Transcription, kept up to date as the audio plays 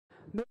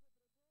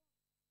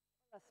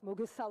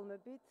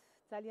მოგესალმებით,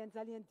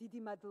 ძალიან დიდი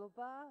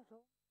მადლობა,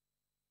 რომ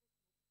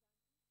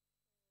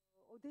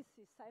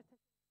ოდესის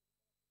საერთაშორისო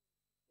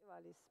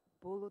ფესტივალის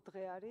ბოლო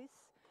დღე არის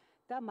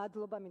და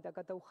მადლობა მინდა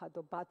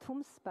გადაუხადო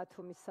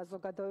ბათუმის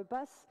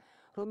საზოგადოებას,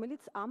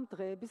 რომელიც ამ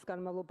დღეების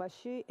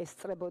განმავლობაში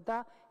ესწრებოდა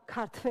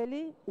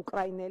ქართველი,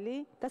 უკრაინელი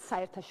და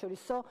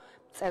საერთაშორისო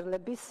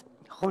მწერლების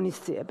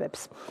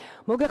ღონისძიებებს.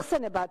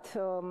 მოგეხსენებათ,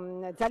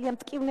 ძალიან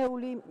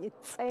მტკივნეული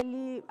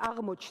წელი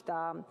აღმოჩნდა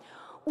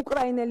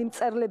უკრაინელი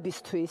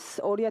მწერლებისთვის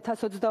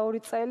 2022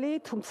 წელი,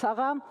 თუმცა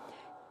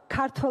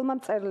ქართველმა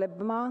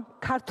მწერლებმა,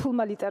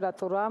 ქართულმა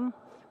ლიტერატურამ,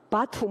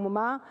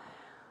 ბათუმმა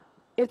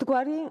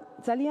ერთგვარი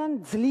ძალიან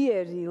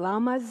ძლიერი,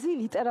 ლამაზი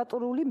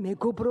ლიტერატურული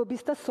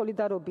მეგობრობის და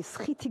სოლიდარობის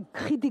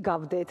ხიდი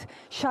გავდეთ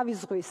შავი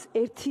ზღვის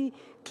ერთი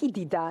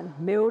კიდიდან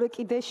მეორე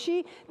კიდეში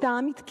და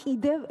ამით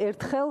კიდევ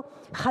ერთხელ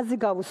ხაზი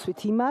გავუსვით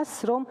იმას,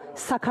 რომ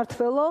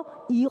საქართველო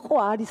იყო,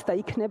 არის და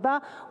იქნება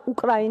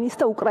უკრაინის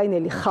და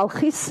უკრაინელი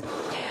ხალხის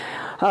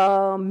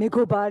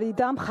მეგობარი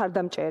და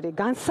მხარდამჭერი,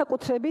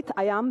 განსაკუთრებით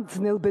აი ამ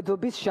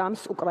ძნელბედობის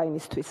ჟამს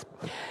უკრაინისთვის.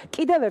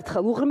 კიდევ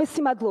ერთხელ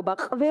უღრმესი მადლობა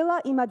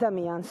ყველა იმ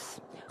ადამიანს,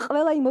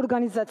 ყველა იმ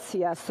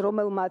ორგანიზაციას,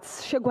 რომელმაც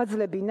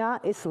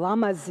შეგვაძლებინა ეს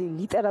ლამაზი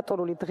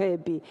ლიტერატურული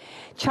დღეები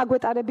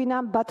ჩაგვეტარებინა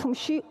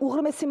ბათუმში.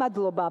 უღრმესი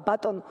მადლობა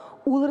ბატონ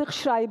ულრიხ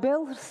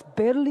შრაიბელს,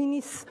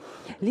 ბერლინის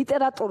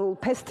ლიტერატურულ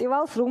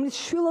ფესტივალს, რომლის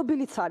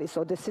შვილობილიც არის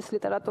ოდესის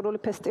ლიტერატურული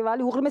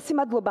ფესტივალი. უღრმესი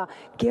მადლობა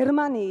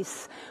გერმანიის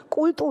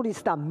კულტურის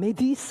და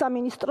მედიის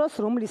სამინისტროს,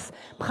 რომლის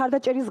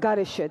მხარდაჭერის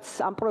გარეშეც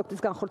ამ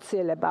პროექტის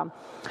განხორციელება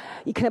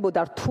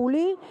იქნებოდა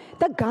რთული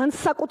და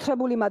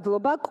განსაკუთრებული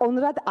მადლობა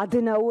კონრად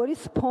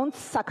ადენაუერის ფონდს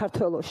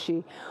საქართველოში,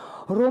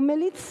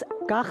 რომელიც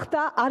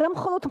გახდა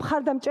არამხოლოდ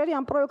მხარდამჭერი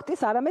ამ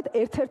პროექტის, არამედ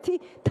ერთ-ერთი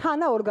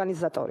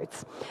თანაორგანიზატორიც.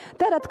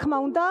 და რა თქმა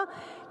უნდა,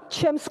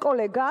 ჩემს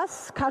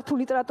კოლეგას,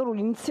 ქართული ლიტერატურული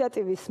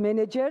ინიციატივის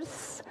მენეჯერს,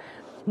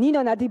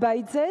 ნინო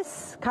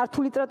ნადიბაიძეს,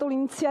 ქართული ლიტერატურული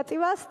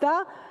ინიციატივას და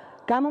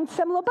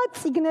გამომცემლობა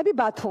წიგნები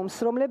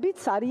ბათუმს, რომლებიც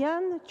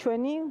არიან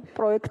ჩვენი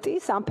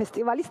პროექტის, ამ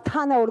ფესტივალის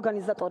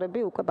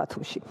თანაორგანიზატორები უკვე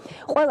ბათუმში.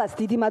 ყველას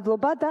დიდი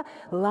მადლობა და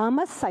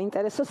ლამაზ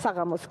საინტერესო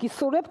საღამოს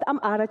გისურვებთ ამ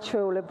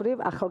არაჩვეულებრივ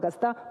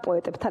ახალგაზრდა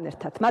პოეტებთან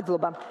ერთად.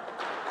 მადლობა.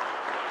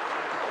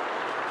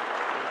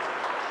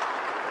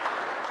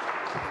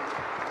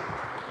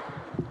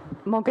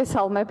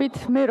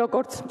 მოგესალმებით, მე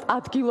როგორც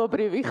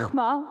ადგილობრივი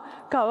ხმა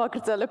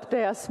გავაგრძელებ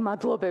დეას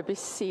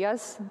მადლობების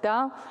სიას და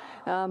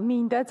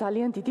მინდა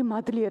ძალიან დიდი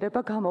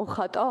მადლიერება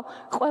გამოვხატო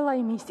ყველა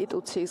იმ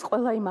ინსტიტუციის,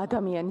 ყველა იმ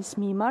ადამიანის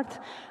მიმართ,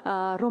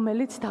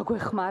 რომელიც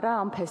დაგვეხმარა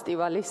ამ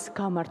ფესტივალის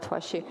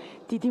გამართვაში.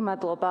 დიდი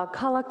მადლობა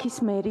ქალაქის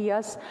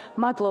მერიას,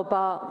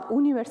 მადლობა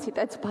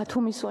უნივერსიტეტს,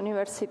 ბათუმის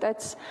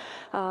უნივერსიტეტს,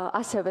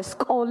 ასევე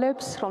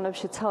სკოლებს,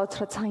 რომლებშიც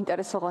საოცრად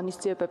საინტერესო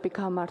ღონისძიებები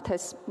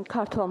გამართეს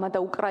ქართველმა და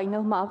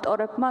უკრაინელმა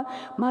ავტორებმა,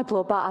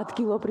 მადლობა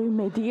ადგილობრივ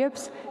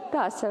მედიებს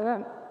და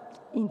ასევე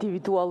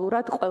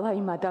ინდივიდუალურად ყველა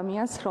იმ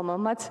ადამიანს,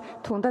 რომელმაც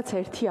თუნდაც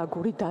ერთი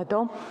აგური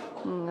დადო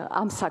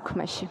ამ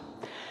საქმეში.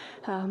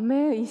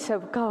 მე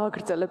ისევ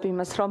გავაგრძელებ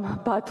იმას, რომ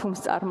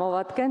ბათუმს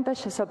წარმოვადგენ და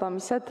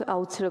შესაბამისად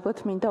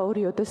აუცილებლად მინდა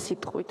ორი-ოდე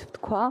სიტყვით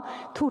ვთქვა,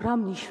 თუ რა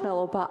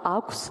მნიშვნელობა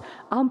აქვს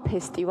ამ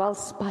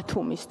ფესტივალს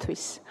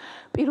ბათუმისთვის.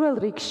 პირველ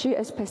რიგში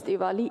ეს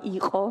ფესტივალი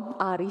იყო,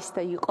 არის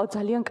და იყო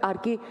ძალიან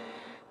კარგი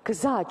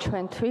გზა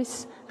ჩვენთვის,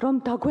 რომ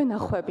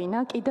დაგვენახვებინა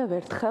კიდევ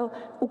ერთხელ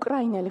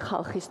უკრაინელი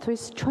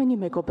ხალხისთვის, ჩვენი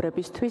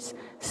მეგობრებისთვის,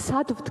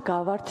 სად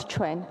ვდგავართ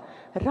ჩვენ,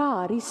 რა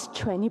არის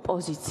ჩვენი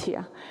პოზიცია.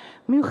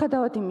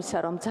 მიუხედავად იმისა,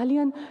 რომ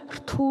ძალიან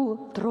რთულ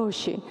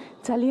დროში,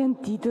 ძალიან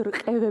დიდ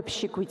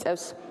რყევებში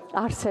გვიწევს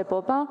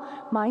არსებობა,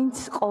 მაინც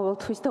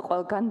ყოველთვის და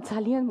ყველგან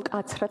ძალიან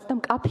მკაცრად და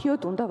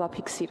მკაფიოდ უნდა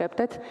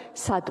ვაფიქსირებდეთ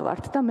სად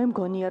ვართ და მე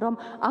მგონია, რომ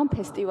ამ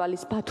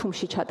ფესტივალის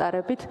ბათუმში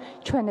ჩატარებით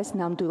ჩვენ ეს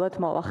ნამდვილად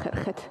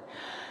მოვახერხეთ.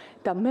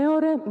 და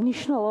მეორე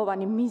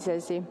მნიშვნელოვანი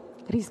მიზეზი,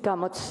 რის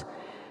გამოც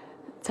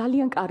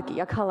ძალიან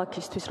კარგია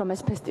ქალაქისთვის, რომ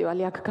ეს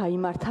ფესტივალი აქ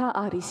გაიმართა,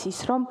 არის ის,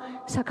 რომ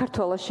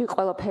საქართველოში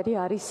ყველაფერი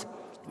არის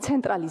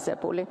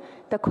ცენტრალიზებული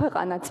და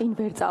ქვეყანა წინ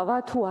ვერ წავა,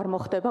 თუ არ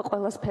მოხდება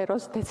ყველა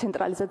სფეროს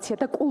დეცენტრალიზაცია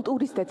და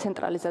კულტურის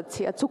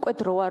დეცენტრალიზაციაც. უკვე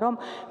დროა, რომ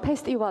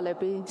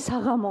ფესტივალები,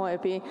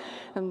 საღამოები,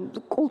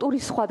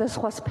 კულტურის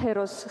სხვადასხვა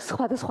სფეროს,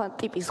 სხვადასხვა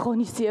ტიპის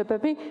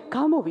ღონისძიებები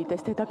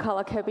გამოვიდეს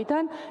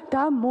დედაქალაქებიდან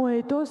და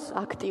მოედოს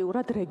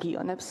აქტიურად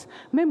რეგიონებს.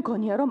 მე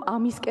მგონია, რომ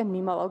ამისკენ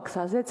მიმავალ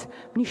გზაზეც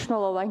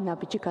მნიშვნელოვანი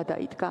ნაბიჯი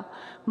გადაიდგა.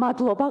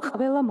 მადლობა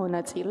ყველა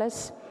მონაწილეს,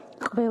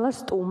 ყველა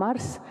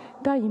სტუმარს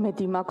და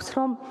იმედი მაქვს,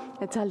 რომ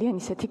ძალიან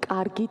ისეთი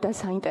კარგი და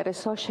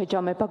საინტერესო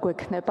შეჯამება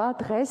გვექნება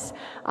დღეს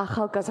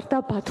ახალგაზრდა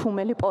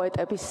ბათუმელი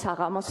პოეტების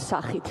საღამოს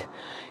სახით.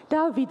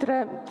 და ვიდრე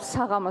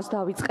საღამოს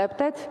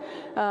დავიწყებდეთ,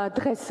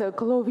 დღეს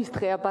გლოვის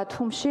დღეა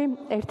ბათუმში,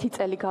 ერთი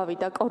წელი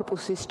გავიდა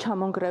კორპუსის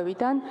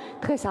ჩამონგრევიდან,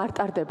 დღეს არ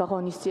ტარდება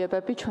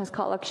ღონისძიებები ჩვენს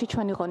ქალაქში,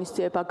 ჩვენი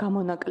ღონისძიება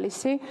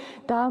გამონაკლისი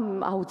და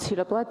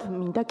აუცილებლად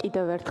მინდა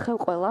კიდევ ერთხელ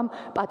ყველამ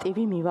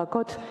პატივი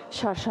მივაგოთ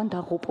შარშან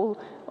დაღუპულ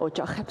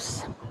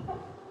ოჯახებს.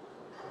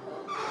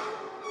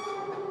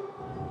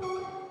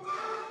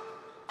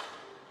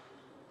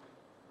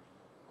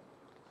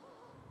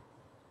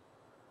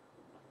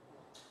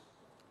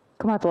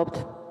 გმადლობთ.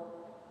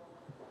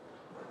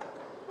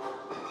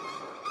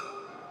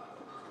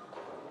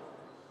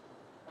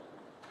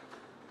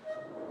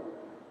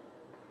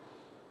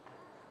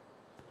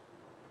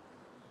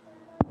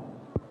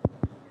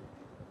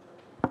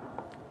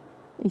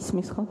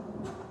 ისმის ხო?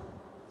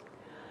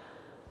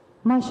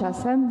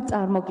 მაშასე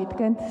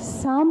წარმოგიდგენთ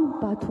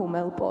სამ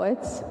ბათუმელ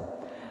პოეტს,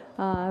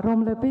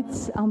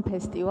 რომლებიც ამ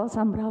ფესტივალს,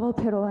 ამ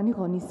მრავალფეროვანი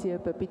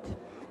ღონისძიებებით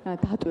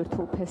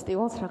დატვირთულ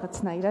ფესტივალს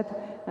რაღაცნაირად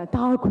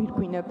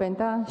დააგვირგვინებენ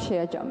და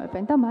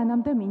შეაჯამებენ და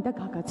მანამდე მინდა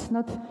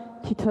გაგაცნოთ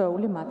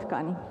თითოეული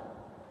მათგანი.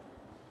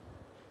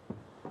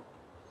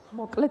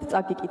 მოკლედ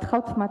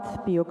წაგიკითხავთ მათ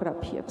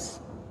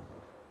ბიოგრაფიებს.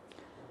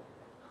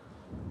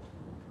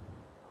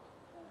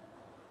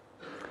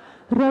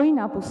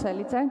 Roin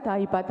Abuselidze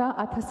დაიბადა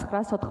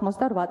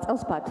 1988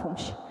 წელს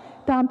ბათუმში.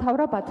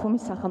 დაამთავრა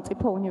ბათუმის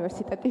სახელმწიფო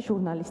უნივერსიტეტის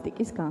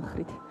ჟურნალისტიკის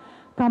განხრით.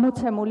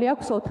 გამოცემული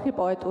აქვს 4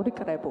 პოეტური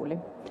კრებული.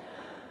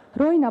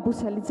 Roin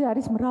Abuselidze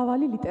არის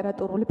მრავალი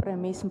ლიტერატურული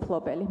პრემიის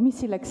მფლობელი.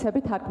 მისი ლექსები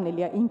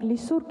თარგმნილია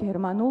ინგლისურ,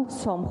 გერმანულ,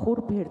 სომხურ,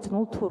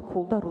 ბერძნულ,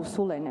 თურქულ და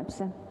რუსულ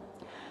ენებზე.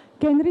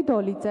 Genri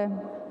Dolidze,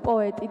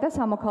 პოეტი და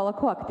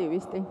სამოქალაქო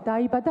აქტივისტი,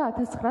 დაიბადა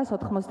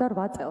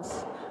 1988 წელს.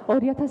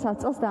 2000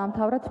 წელს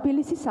დაამთავრა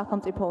თბილისის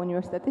სახელმწიფო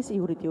უნივერსიტეტის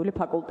იურიდიული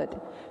ფაკულტეტი.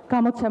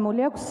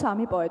 გამოცემული აქვს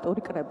 3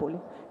 პოეტური კრებული.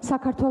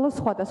 საქართველოს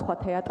სხვადასხვა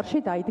თეატრში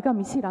დაიდგა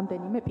მისი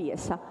რამდენიმე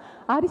პიესა.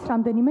 არის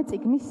რამდენიმე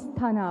წიგნის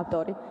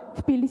თანაავტორი.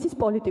 თბილისის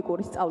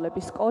პოლიტიკური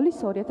სწავლების სკოლის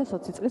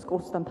 2020 წლის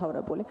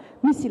კურსდამთავრებული.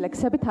 მისი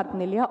ლექსები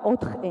თარგმნილია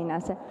 4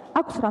 ენაზე.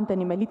 აქვს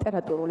რამდენიმე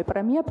ლიტერატურული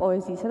პრემია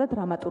პოეზიისა და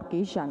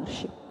დრამატურგიის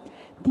ჟანრში.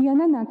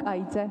 დიანა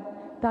ნაკაიდზე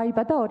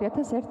დაიბადა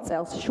 2001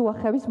 წელს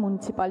შუახევის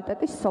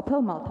მუნიციპალიტეტის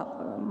სოფელ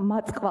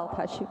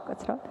მაწყვალთაში,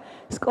 ვკაცრავთ.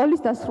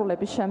 სკოლის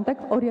დასრულების შემდეგ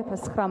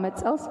 2019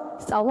 წელს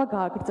სწავლა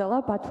გააგრძელა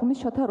ბათუმის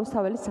შოთა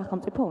რუსთაველის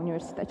სახელმწიფო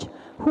უნივერსიტეტში,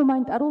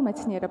 ჰუმანიტარულ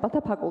მეცნიერებათა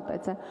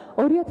ფაკულტეტზე.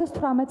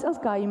 2018 წელს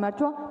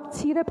გაიმარჯვა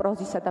მცირე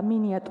პროზისა და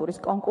მინიატურის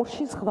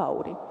კონკურსში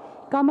ზღვაური.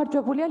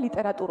 გამარჯვებულია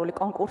ლიტერატურული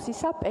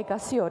კონკურსისა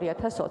პეგასი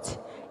 2020.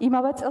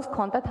 იმავე წელს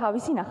ჰქონდა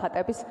თავისი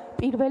ნახატების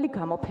პირველი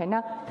გამოფენა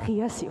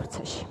ღია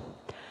სივრცეში.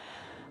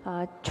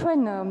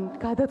 ჩვენ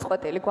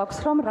გადაწყვეტილი გვაქვს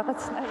რომ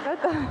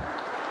რაღაცნაირად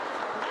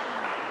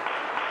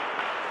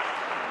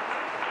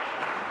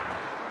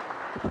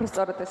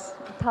უბრალოდ ეს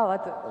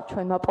თავად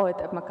ჩვენმა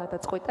პოეტებმა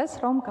გადაწყვიტეს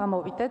რომ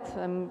გამოვიდეთ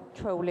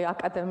ჩვეული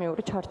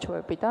აკადემიური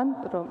ჩარჩოებიდან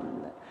რომ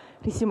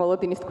რისი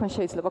მოლოდინის თქვენ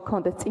შეიძლება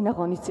გქონდეთ წინა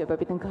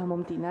ღონისძიებებიდან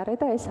გამომდინარე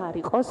და ეს არ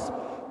იყოს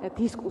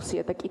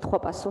დისკუსია და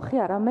კითხვა-პასუხი,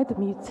 არამედ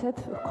მივცეთ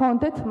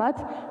გქონდეთ მათ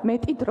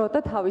მეტი დრო და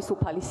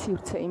თავისუფალი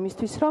სივრცე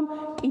იმისთვის რომ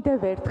კიდევ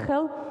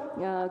ერთხელ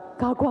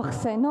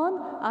გაგვახსენონ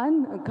ან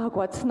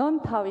გაგვაცნონ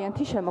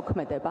თავიანთი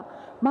შემოქმედება.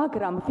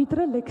 მაგრამ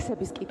ვიდრე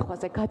ლექსების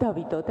კითხვაზე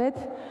გადავიდოდეთ,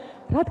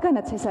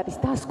 რადგანაც ეს არის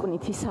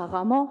დასკვნითი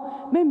საღამო,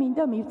 მე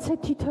მინდა მივცე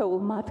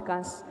თითოეულ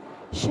მათგანს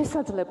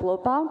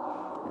შესაძლებლობა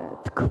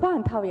თქვან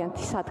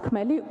თავიანთი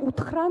სათქმელი,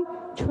 უთხრან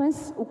ჩვენს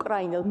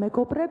უკრაინელ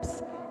მეგობრებს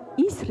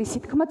ის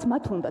რისი თქმაც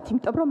მათ უნდათ,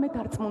 იმიტომ რომ მე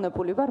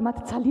დარწმუნებული ვარ, მათ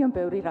ძალიან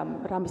ბევრი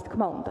რამის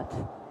თქმა უნდათ.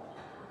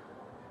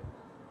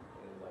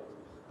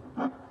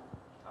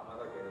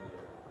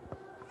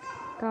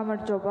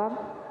 გამარჯობა.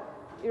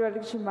 პირველ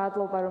რიგში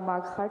მადლობა რომ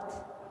აქ ხართ.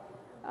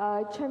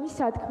 ჩემი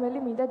სათქმელი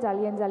მინდა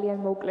ძალიან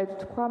მოკლედ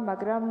თქვა,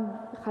 მაგრამ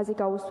ხაზი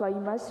გაუსვა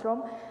იმას, რომ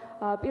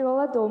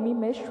პირველად ომი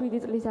მე 7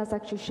 წლის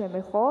ასაკში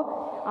შემეხო.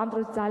 ამ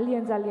დროს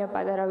ძალიან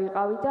პატარა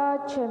ვიყავი და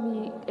ჩემი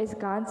ეს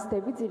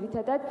განცდები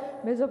ძირითადად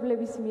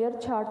მეზობლების მიერ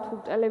ჩართულ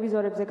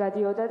ტელევიზორებზე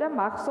გადიოდა და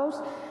მახსოვს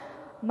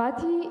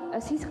მათი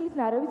სისხლით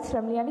ნარევით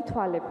სრემლიანი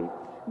თვალები.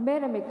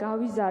 მე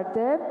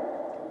გავიზარდე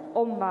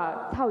ომმა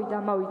თავი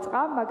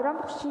დამავიწყა, მაგრამ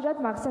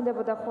ხშირად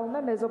მახსენდებოდა ხოლმე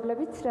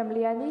მეზობლების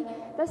სრემლიანი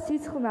და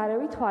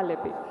სისხლნარევი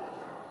თვალები.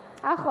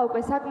 ახლა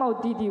უკვე საკმაოდ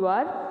დიდი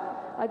ვარ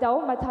და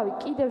ომმა თავი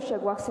კიდევ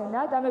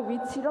შეგვახსენა და მე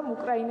ვიცი რომ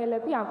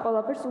უკრაინელები ამ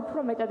ყველაფერს უფრო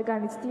მეტად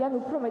განიცდიან,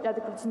 უფრო მეტად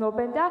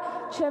გრძნობენ და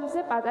ჩემზე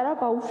პატარა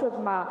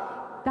ბავშვებმა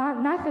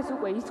ნახეს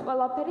უკვე ის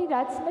ყველაფერი,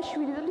 რაც მე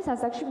 7 წლის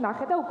ასაკში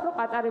ვნახე და უფრო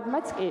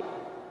პატარებმაც კი.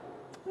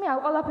 მე ამ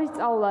ყველაფრის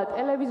სწავლა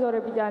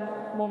ტელევიზორებიდან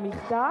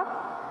მომიხდა.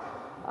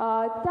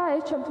 და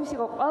ეს ჩემთვის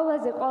იყო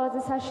ყველაზე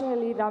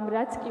საშინელი რამ,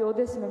 რაც კი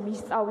ოდესმე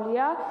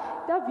მისწავლია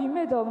და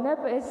ვიმედოვნებ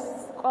ეს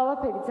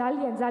ყველაფერი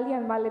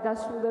ძალიან მალე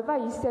დასრულდება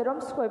ისე რომ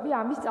სხვები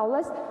ამის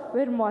სწავლას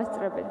ვერ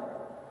მოასწრებენ.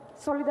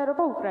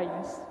 სოლიდარობა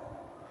უკრაინას.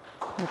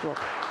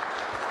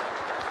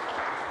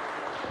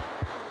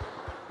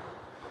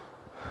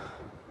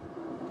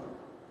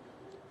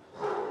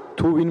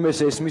 თუ ვინმეს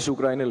ესმის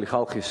უკრაინელი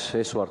ხალხის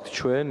ეს ვართ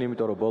ჩვენ,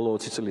 იმიტომ რომ ბოლო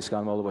 20 წლის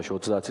განმავლობაში,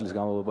 30 წლის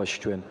განმავლობაში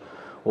ჩვენ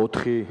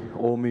 4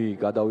 ომი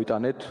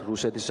გადავიტანეთ,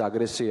 რუსეთის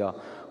აგრესია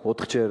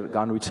 4-ჯერ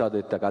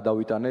განვიცადეთ და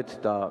გადავიტანეთ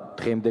და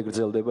დღემდე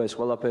გრძელდება ეს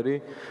ყველაფერი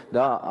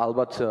და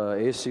ალბათ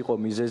ეს იყო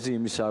მიზეზი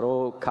იმისა,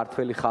 რომ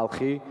ქართველი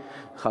ხალხი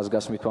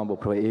ხაზგასმით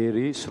ვამბობ,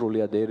 რომ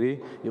სრულიად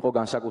იყო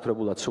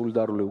განსაკუთრებულად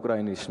სოლიდარული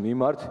უკრაინის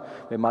მიმართ.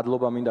 მე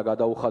მადლობა მინდა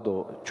გადაუხადო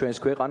ჩვენს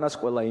ქვეყანას,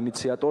 ყველა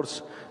ინიციატორს,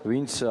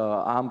 ვინც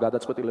ამ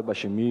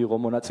გადაწყვეტილებაში მიიღო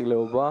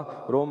მონაწილეობა,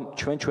 რომ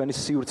ჩვენი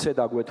სივრცე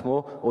დაგვეთმო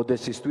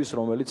ოდესისთვის,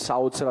 რომელიც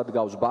საოცრად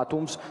გავს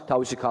ბათუმს,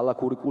 თავისი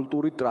ქალაქური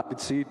კულტურით,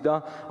 ტრადიციით და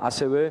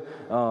ასევე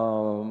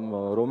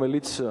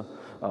რომელიც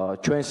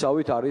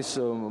ჩვენსავით არის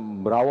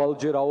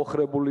მრავალჯერ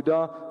აოხრებული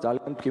და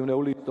ძალიან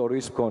მტკივნეული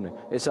ისტორიის მქონე.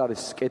 ეს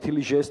არის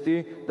კეთილი ჟესტი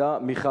და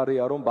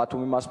მიხარია, რომ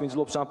ბათუმი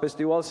მასპინძლობს ამ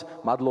ფესტივალს.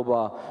 მადლობა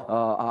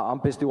ამ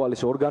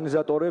ფესტივალის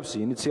ორგანიზატორებს,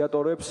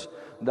 ინიციატორებს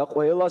და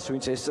ყველას,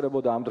 ვინც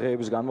ესწრებოდა ამ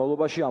დღეების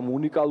განმავლობაში ამ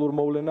უნიკალურ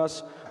მოვლენას,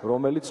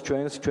 რომელიც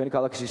ჩვენი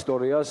ქალაქის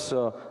ისტორიას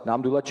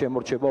ნამდვილად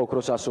შემორჩება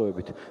ოქროს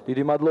ასოებით.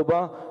 დიდი მადლობა.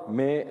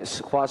 მე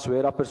სხვას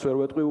ვერაფერს ვერ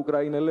ვეტყვი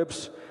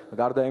უკრაინელებს,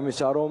 გარდა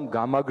იმისა, რომ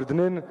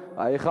გამაგრდნენ,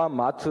 აი ხა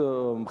მათ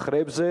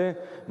მხრებზე,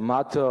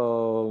 მათ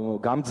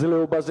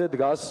გამძლეობაზე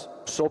დგას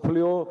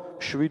სოფლიო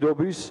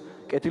შვიდობის,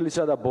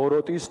 კეთილისა და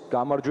ბოროტის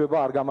გამარჯვება,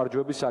 არ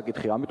გამარჯვების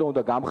საკითხი. ამიტომ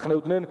უნდა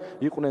გამხნევდნენ,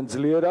 იყვნენ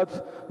ძლიერად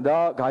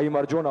და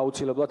გაიმარჯვონ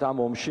აუცილებლად ამ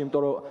ომში,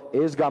 იმიტომ რომ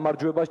ეს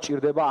გამარჯვება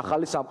სჭირდება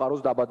ახალი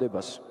სამყაროს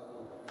დაბადებას.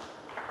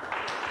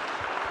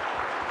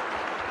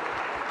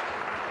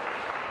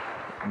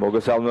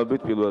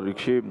 მოგესალმებით პირველ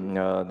რიგში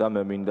და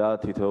მე მინდა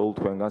თითოეულ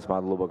თქვენგანს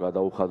მადლობა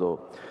გადაუხადო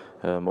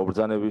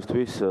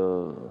მობრძანებისთვის.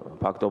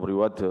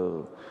 ფაქტობრივად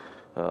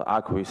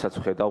აქ ვისაც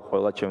ვხედავ,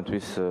 ყველა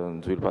ჩემთვის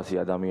ძვირფასი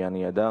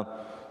ადამიანია და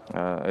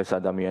ეს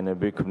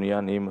ადამიანები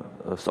ქმნიან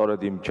სწორედ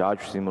იმ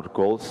ჯაჭვს, იმ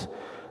რგოლს,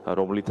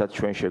 რომლითაც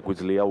ჩვენ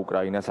შეგვიძლია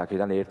უკრაინას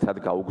აქედან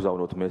ერთად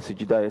გაუგზავნოთ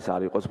მესიჯი და ეს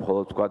არ იყოს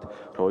მხოლოდ თქვათ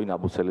როინ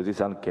აბუსელიძის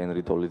ან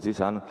გენრი დოლიძის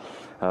ან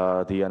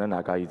დიანა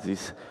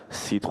ნაკაიძის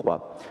სიტყვა.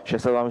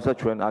 შესაბამისად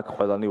ჩვენ აქ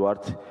ყველანი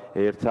ვართ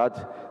ერთად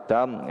და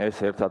ეს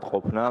ერთად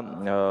ყოფნა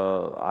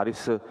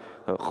არის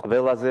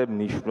ყველაზე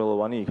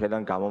მნიშვნელოვანი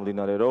იქიდან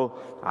გამომდინარე, რომ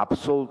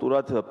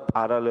აბსოლუტურად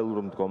პარალელურ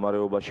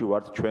მდგომარეობაში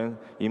ვართ ჩვენ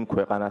იმ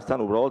ქვეყანასთან,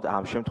 უბრალოდ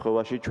ამ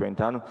შემთხვევაში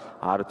ჩვენთან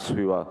არ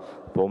ცვივა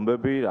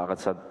ბომბები,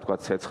 რაღაცა თქვა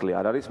ცეცხლი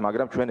არ არის,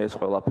 მაგრამ ჩვენ ეს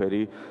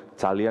ყველაფერი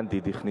ძალიან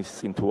დიდი ხნის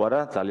წინ თუ არა,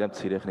 ძალიან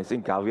მცირე ხნის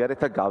წინ გავიარეთ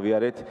და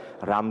გავიარეთ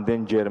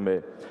რამდენჯერმე.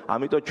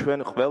 ამიტომ ჩვენ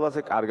ყველაზე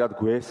კარგად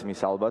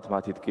გვესმის ალბათ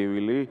მათი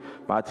ტკივილი,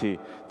 მათი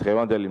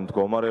დღევანდელი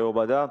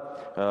მდგომარეობა და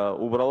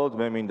უბრალოდ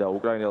მე მინდა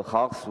უკრაინელ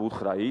ხალხს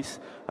უთხრა ის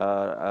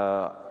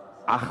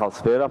ახალს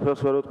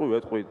ვერაფერს ვერ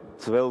ვეტყვი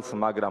ძველს,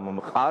 მაგრამ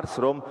მყარს,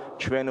 რომ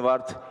ჩვენ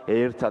ვართ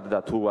ერთად და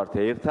თუ ვართ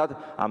ერთად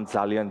ამ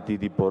ძალიან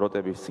დიდი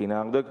ბოროტების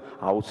წინააღმდეგ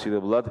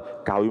აუცილებლად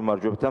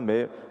გავიმარჯვებთ და მე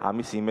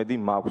ამის იმედი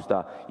მაქვს და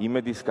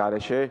იმედის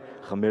გარეშე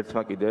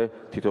ღმერთმა კიდე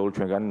თითოეული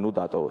ჩვენგანი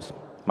დატოვოს.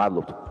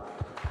 მადლობთ.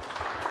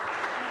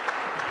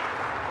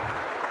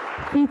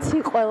 ვიცი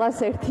ყველას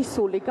ერთი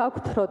სული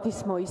გაქვთ, როდის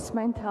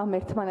მოისმენთ ამ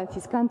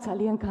ერთმანეთისგან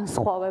ძალიან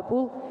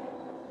განსხვავებულ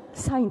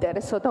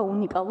საინტერესო და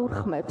უნიკალურ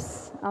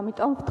ხმებს.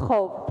 ამიტომ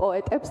ვთხოვ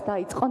პოეტებს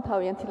დაიწყონ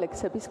თავიანთი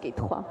ლექსების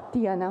კითხვა.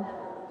 დიანა.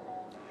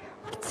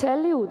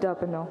 ვრცელი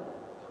უდაბნო.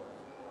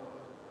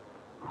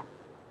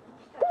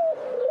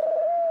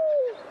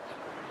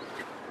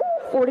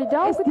 ორი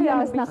დაუგდი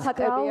ამის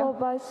ნახატებია.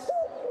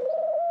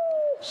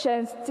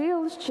 შენს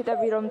ძილს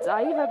ჩიტები რომ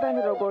წაიღებენ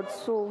როგორც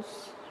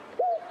სულს.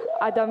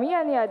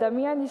 ადამიანი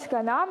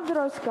ადამიანისგან ამ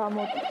დროს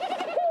გამოდის.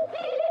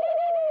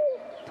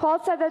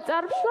 თვალსა და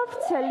წარფშვა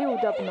ვრცელი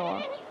უდაბნოა.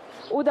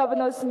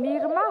 უდაბნოს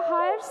მიღმა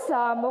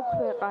ჰაერსაა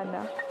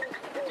მოქვეყანა.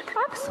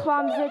 აქ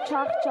სხვამზე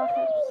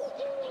ჩახჩახებს.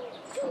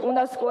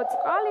 უნასკო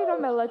წყალი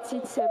რომელაც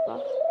იცება.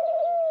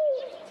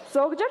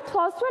 ზოგჯერ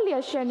თვალსველია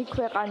შენი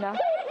ქვეყანა.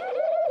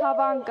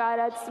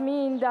 თავანკარა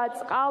წმინდა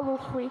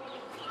წყალუხვი.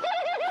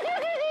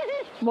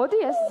 მოდი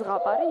ეს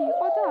ზღაპარი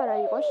იყო და არა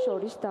იყოს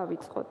შორის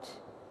დავიწყოთ.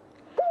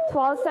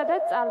 თვალსა და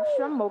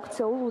წარფშვა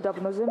მოქცეულ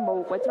უდაბნოზე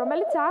მოუყვეთ,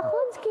 რომელიც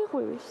ახლაც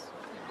გიღვივის.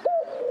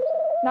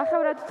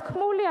 ნახევრად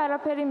თქმული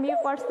არაფერი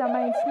მიყვარს და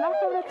მაინც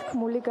ნახევრად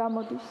თქმული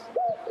გამოდის.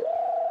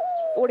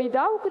 ორი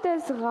დაუგდე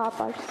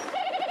ზღაპარს.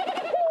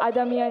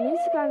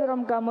 ადამიანისგან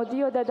რომ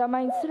გამოდიოდა და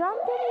მაინც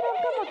რამდენი რომ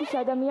გამოდის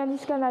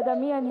ადამიანისგან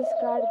ადამიანის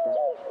გარდა.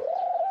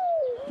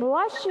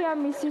 მლაშია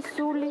მისი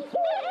სული,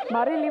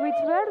 მარილივით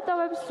ვერ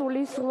ტოვებს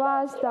სულის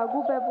ზღვას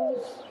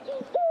დაგუბებულს.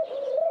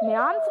 მე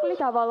ამ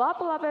წყლით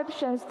ავალაპლაპებ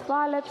შენს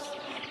თვალებს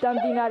და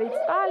მდინარი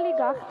წყალი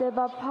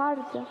გახდება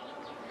ფარდა.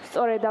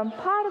 სწორედ ამ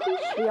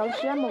ფარდის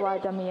შრიალშია მოვა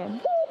ადამიანი.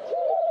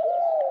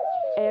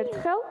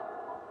 ერთხელ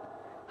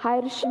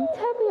ჰაერში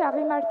მთები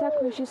აღიმართა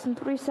ქვიშის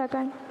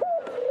მტვრისაგან.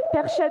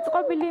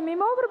 ფეხშეწყობილი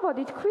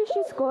მიმოვრბოდით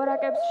ქვიშის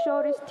გორაკებს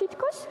შორის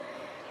თითქოს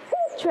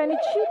ჩვენი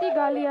ჩიტი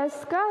გალიას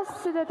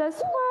გასცდა და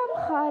სხვა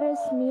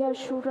მხარეს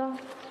მიაშურა.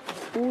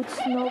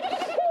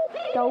 უცნობს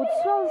და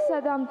უცველსა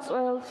და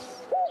მწველს.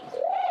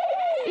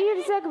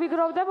 პირზე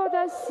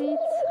გვიგროვდებოდა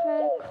სიცხე,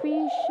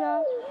 ქვიშა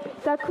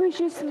და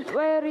ქვიშის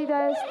მტვერი და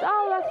ეს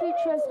ტალახი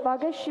ჩვენს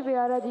ბაგეშივე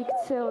არად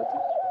იქცეოდა.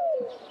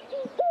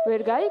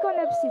 ვერ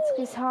გაიგონებს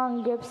სიცხის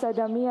ჰანგებს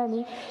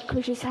ადამიანი,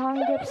 ქვიშის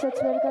ჰანგებსაც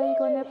ვერ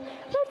გაიგონებ,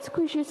 ვერც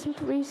ქვიშის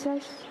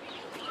მტვრისას.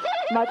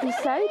 მათი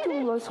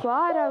საიდუმლოს სხვა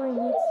არავინ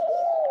იცის.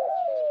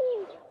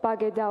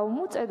 ბაგე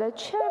დაუმუწე და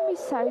ჩემი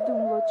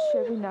საიდუმლოც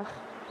შევინახე.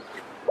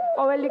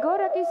 ყოველი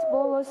გორაკის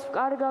ბოლოს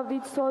ვკარგავდი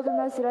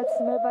ცოდნას, რაც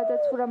მებადა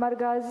თუ რა არ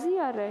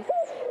გააზიარე,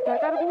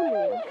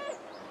 დაკარგულია.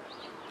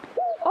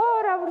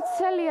 ორა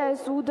ვრცელია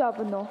ეს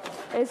უდაბნო,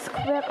 ეს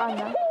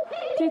ქვეყანა.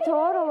 თითო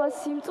ოროლა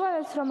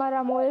სიმწვანეც რომ არ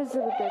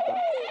მოეზრდება.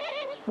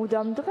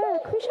 მუდამ დღე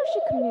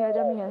ქვიშაში ქმნი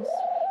ადამიანს,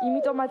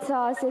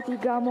 იმიტომაცაა ასეთი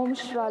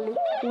გამომშრალი,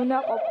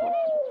 უნაყოფო.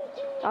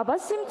 აბა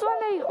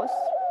სიმწვანე იყოს.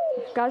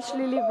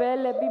 გაშლილი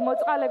ველები,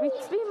 მოწყალების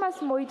წვიმას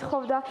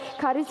მოითხოვდა,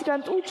 ქარისგან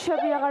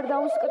ტუჩები აღარ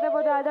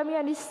დაუსკდებოდა,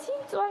 ადამიანის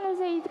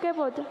სიმწვანეზე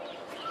იდგებოდა,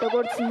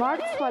 როგორც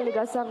მარცვალი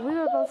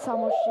გასაღვივებელ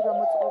სამოსში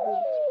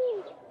გამოწყობილი.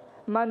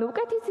 მან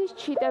უკეთ იცის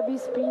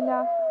ჩიტების ბინა,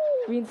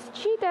 ვინც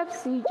ჩიტებს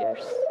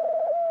იჯერს.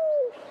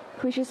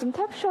 ქვიშის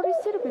მთებს შორის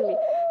სირბილი,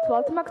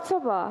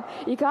 თვალთმაქცობაა,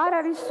 იქ არ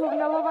არის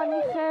სურნელოვანი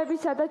ხეები,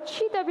 სადაც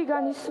ჩიტები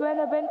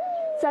განისვენებენ,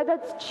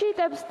 სადაც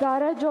ჩიტებს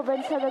დარაჯობენ,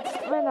 სადაც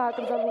ტვენა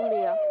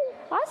აკრძალულია.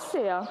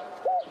 ასეა,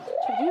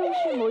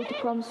 ჩრდილში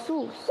მოითქვა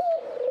მსულს,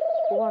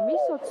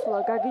 უამის ოცლა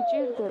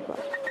გაგიჭირდება.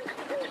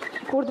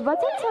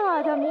 ქურდბაცაცაა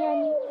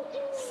ადამიანი,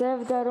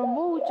 სევდა რომ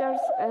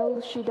მოუჭერს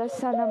ყელში და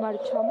სანამ არ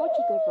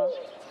ჩამოჯდება,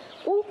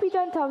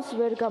 ულფიდან თავს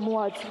ვერ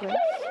გამოაძღებს.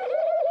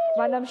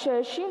 მანამ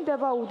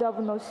შეეშინდება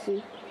უდაბნოსი,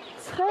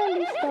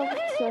 ცხელის და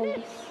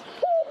ვრცელის.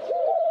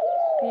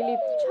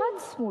 დილით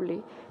ჩაცმული,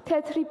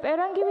 თეთრი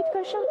პერანგივით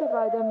გაშავდება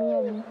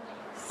ადამიანი,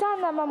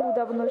 სანამ ამ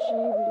უდაბნოში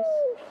ივლის.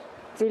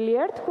 ძილი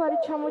ერთგვარი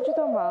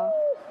ჩამოჯდომაა,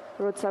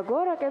 როცა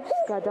გორაკებს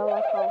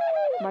გადალახავ,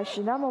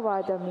 მაშინ ამოვა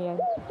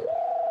ადამიანი.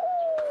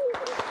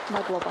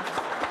 მადლობა.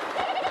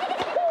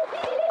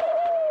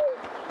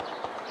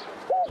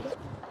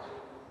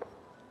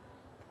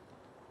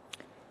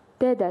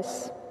 დედას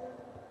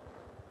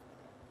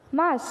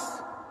მას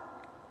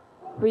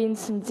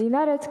ვინც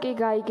მძინარეთ კი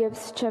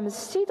გაიგებს ჩემს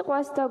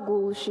სიტყვას და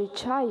გულში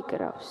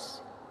ჩაიკრავს.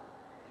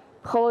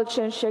 მხოლოდ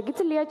შენ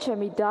შეგიძლია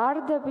ჩემი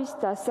დაარდების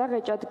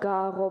დასაღეჭად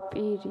გააღო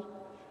პირი.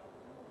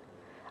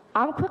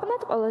 ამ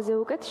ქვეყნად ყველაზე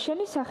უკეთ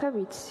შენი სახე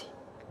ვიცი.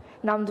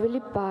 ნამდვილი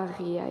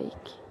ბაღია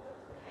იგი.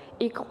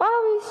 იქ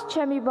ყვავის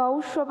ჩემი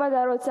ბაუშობა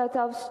და როცა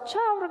თავს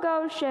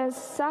ჩავრგავ შენს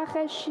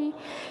სახეში,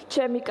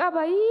 ჩემი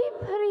კაბა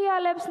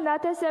იფრიალებს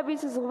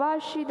ნათესების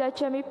ზღვაში და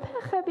ჩემი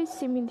ფეხები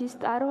სიმინდის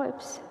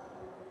ტაროებზე.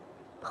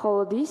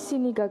 მხოლოდ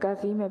ისინი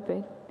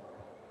გაგაღიმებენ.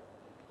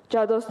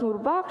 ჯადოსნურ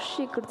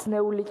ბაღში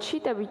გრძნეული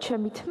ჩიტები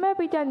ჩემი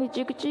თმებიდან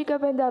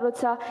იჭიკჭიკებენ და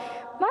როცა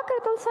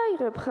მაკრატელს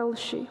აიღებ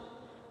ხელში,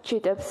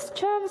 ჩიტებს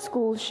ჩემს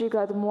გულში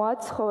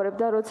გადმოაცხოვრებ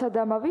და როცა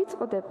დამა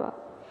ვიწყდება,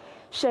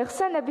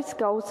 შეხსენების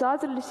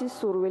გაუზაზრლისი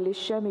სურვილი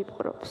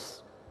შემიპყრობს.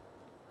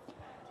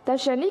 და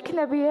შენ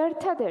იქნები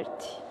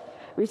ერთადერთი,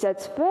 ვისაც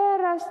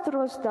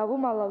ვერასდროს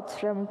დავუმალავ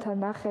ცრემლთა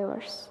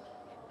ნახევარს.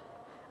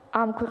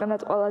 ამ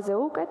ქვეყნად ყველაზე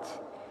უკეთ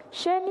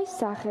შენი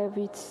სახე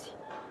ვიცი.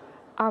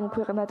 ამ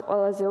ქვეყნად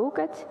ყველაზე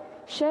უკეთ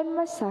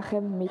შენმა სახე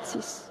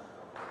მიცის.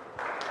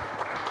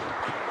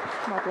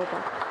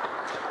 მადლობა.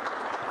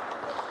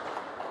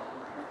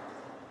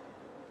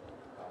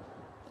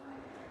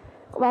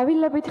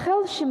 ყვავილებით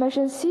ხელში მე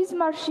შენ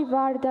სიზმარში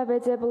ვარ და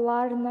ვეძებ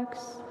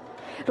ლარნაკს,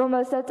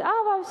 რომელსაც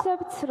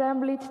ავავსებ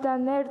ცრემლით და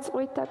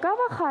ნერწყვით და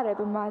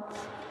გავახარებ მათ.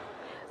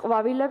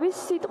 ყვავილების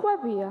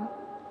სიტყვებია,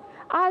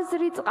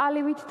 აზრი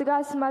წყალივით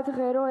დგას მათ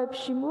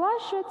ღეროებში,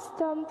 მლაშეც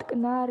და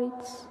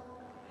მტკნარიც.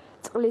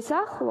 წყლის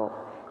ახლო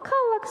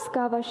ქალაქს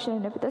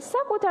გავაშენებ და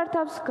საკუთარ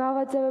თავს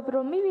გავაძევებ,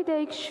 რომ მივიდე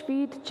იქ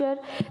 7 ჯერ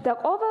და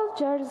ყოველ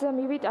ჯერზე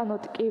მივიტანო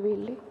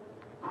ტკივილი.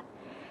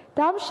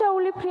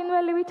 დამშაული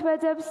ფრინველივით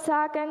ვეძებ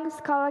საკენგს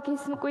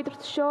ქალაქის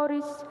მკვიდრთ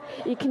შორის,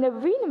 იქნებ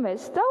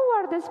ვინმეს და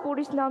უარდეს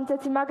პურის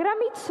ნამცეცი, მაგრამ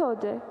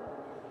იცოდე,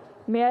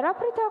 მე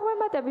არაფრით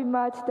აღვემატები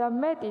მათ და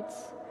მეტიც,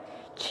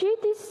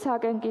 ჩიტის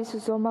საკენგის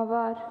ზომა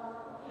ვარ.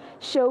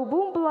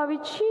 შეუბუმბლავი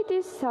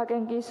ჩიტის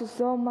საკენგის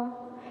ზომა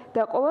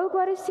და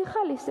ყოველგვარი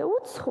სიხალისე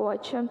უცხოა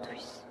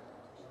ჩემთვის.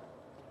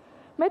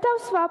 მე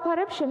თავს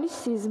ვაფარებ შენი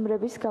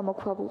სიზმრების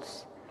გამოქვაბულს.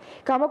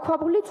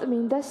 გამოქვაბული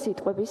წმინდა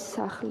სიტყვების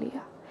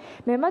სახლია.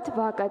 მე მათ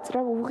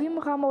ვაკაწრავ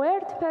უღიმღამო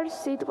ერთფერს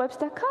სიტყვებს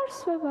და ქარს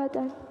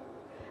ვევადან.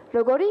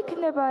 როგორი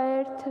იქნება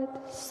ერთად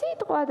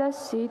სიტყვა და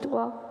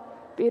სიტყვა,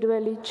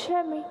 პირველი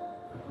ჩემი,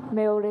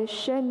 მეორე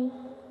შენი.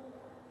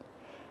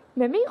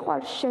 მე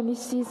მიყვარს შენი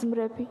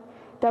სიზმრები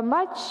და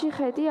მათში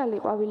ხედიალი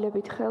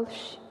ყვავილებით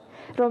ხელში,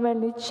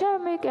 რომელიც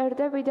ჩემი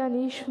კერდებიდან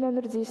იშვნენ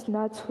რძის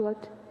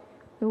ნაცვლად.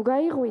 ნუ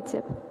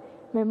გაიღვიძებ,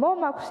 მე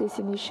მომაქვს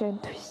ისინი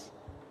შენთვის.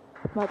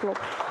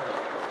 მადლობა.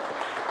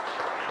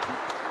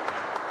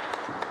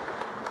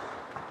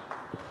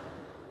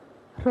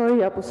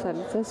 როი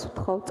აბუსელიძეს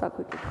ვთხოვ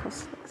წაგვიკითხოს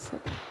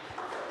ლექსები.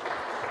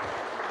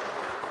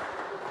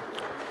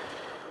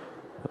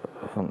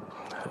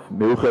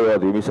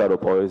 მიუხედავად იმისა, რომ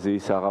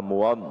პოეზიის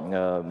საღამოა,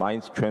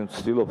 მაინც ჩვენ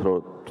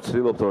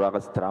ვცდილობთ, რომ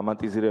რაღაც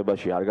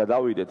დრამატიზირებაში არ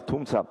გადავიდეთ,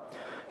 თუმცა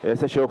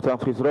ესე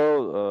შევხვდით,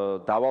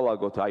 რომ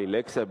დავალაგოთ აი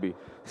ლექსები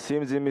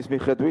სიმძიმის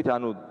მიხედვით,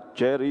 ანუ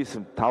ჯერ ის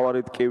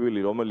მთავარი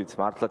ტკივილი, რომელიც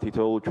მართლა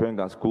თითოეულ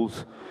ჩვენგანს გულს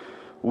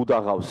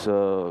უდაღავს,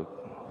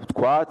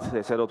 ვთქვათ,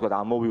 ესე რომ ვთქვათ,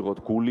 ამოვიღოთ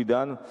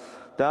გულიდან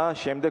და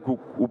შემდეგ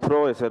უფრო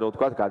ესე რომ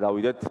ვთქვათ,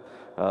 გადავიდეთ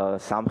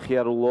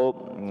სამხიარულო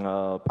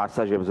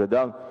პასაჟებზე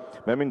და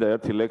მე მინდა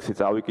ერთი ლექსი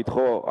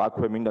წავიკითხო,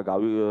 აქვე მინდა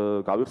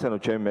გავიხსენო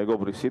ჩემი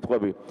მეგობრის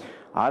სიტყვები.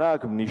 არა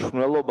აქვს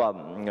მნიშვნელობა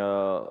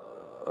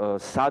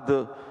სად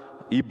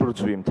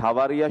იბრძვი,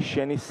 მთავარია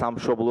შენი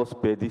სამშობლოს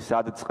ბედი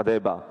სად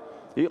წყდება.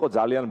 იყო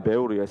ძალიან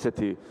ბევრი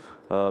ესეთი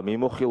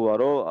მიმოხილვა,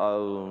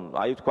 რომ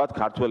აი ვთქვათ,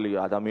 ქართველი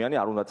ადამიანი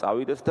არ უნდა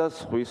წავიდეს და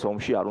სხვის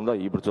ომში არ უნდა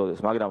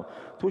იბრძოდეს, მაგრამ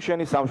თუ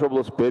შენი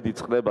სამშობლოს ბედი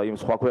წყდება იმ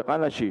სხვა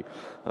ქვეყანაში,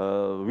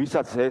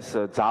 ვისაც ეს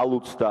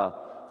ძალუც და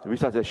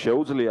ვისაც ეს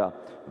შეუძლია,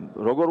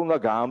 როგორ უნდა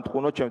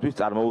გაამტყუნოთ, ჩემთვის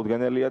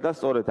წარმოუდგენელია და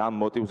სწორედ ამ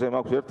მოტივზე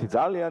მაქვს ერთი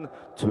ძალიან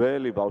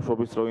ძველი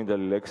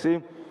ბავშვობისდროინდელი ლექსი,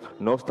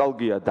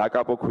 ნოსტალგია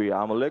დაკაპოქვია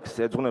ამ ლექსს,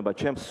 ეძღვნება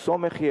ჩემს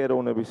სომეხი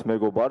ეროვნების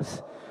მეგობარს,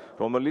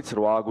 რომელიც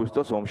 8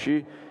 აგვისტოს ომში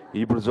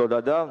იბრძოდა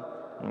და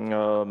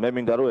მე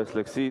მინდა რომ ეს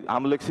ლექსი,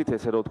 ამ ლექსით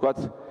ესე რომ ვთქვათ,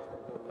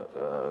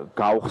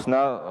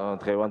 გავხსნა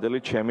დღევანდელი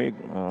ჩემი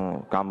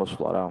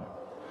გამოსვლა რა.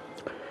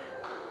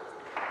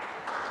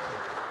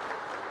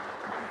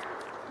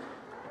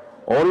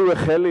 ორივე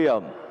ხელია,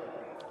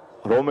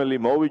 რომელი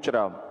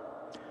მოვიჭრა,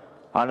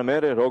 ან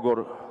მერე როგორ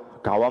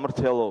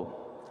გავამრთელო.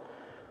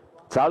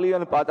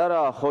 ძალიან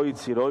პატარაა ხო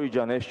იცი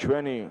როიჯან ეს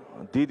ჩვენი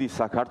დიდი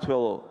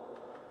საქართველო,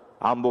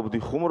 ამბობდი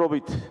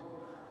ხუმრობით,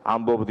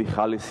 ამბობდი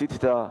ხალისით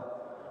და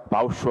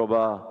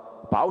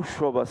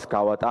ბავშვობას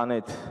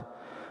გავატანეთ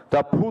და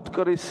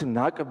ფუტკრის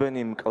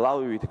ნაკბენი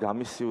მკლავივით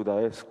გამისივდა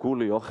ეს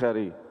გული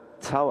ოხერი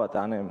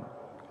ცავატანემ.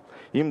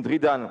 იმ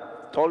დღიდან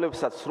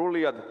ტოლებსაც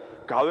სრულიად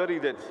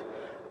გავერიდეთ,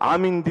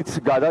 ამინდიც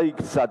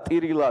გადაიქცა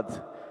ტირილად,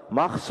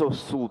 მახსოვს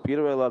სულ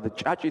პირველად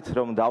ჭაჭით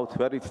რომ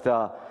დავთვერით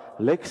და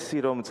ლექსი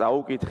რომ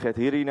წაუკითხეთ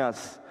ირინას,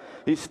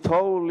 ის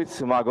თოვლიც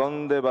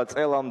მაგონდება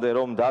წელამდე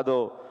რომ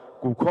დადო,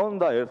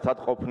 გუქონდა ერთად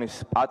ყოფნის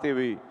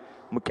პატივი,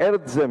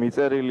 მკერდზე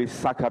მიწერილი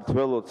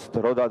საქართველოც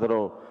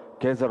დროდადრო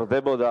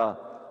გეზრდებოდა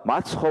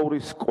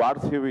მაცხოვრის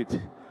კვართივით,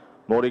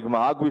 მორიგმა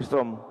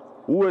აგვისტომ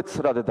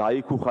უეცრად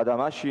დაიქუხა და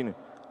მაშინ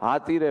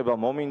ატირება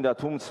მომინდა,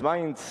 თუმც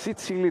მაინც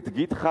სიცილით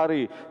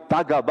გითხარი,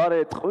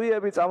 დაგაბარე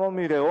ტყვიები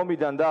წამომიღე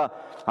ომიდან და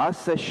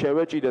ასე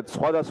შევეჭიდეთ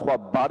სხვადასხვა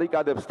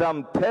ბარიკადებს და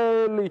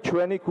მთელი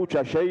ჩვენი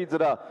ქუჩა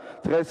შეიძრა.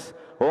 დღეს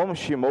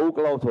ომში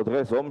მოუკლავთო,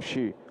 დღეს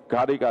ომში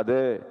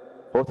გარიკადე,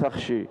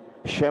 ოთახში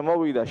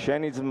შემოვიდა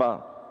შენი ძმა,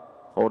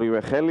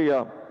 ორივე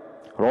ხელია,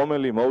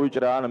 რომელი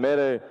მოვიჭრა ან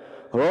მერე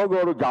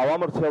როგორ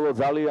გავამრთელო,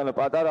 ძალიან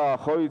პატარაა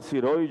ხო იცი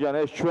როიჯან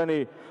ეს ჩვენი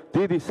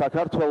დიდი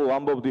საქართველო,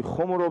 ამბობდი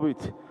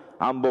ხუმრობით,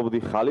 ამბობდი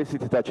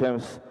ხალისით და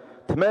ჩემს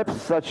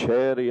თმებსაც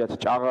შეერიათ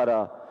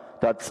ჭაღარა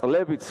და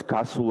წლებიც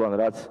გასულან,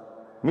 რაც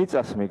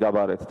მიწას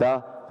მიგაბარეთ და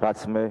რაც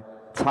მე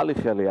ცალი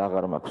ხელი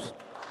აღარ მაქვს.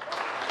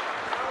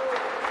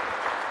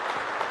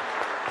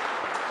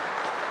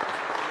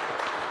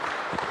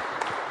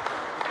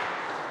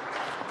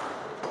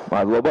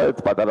 მადლობა, ერთ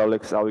პატარა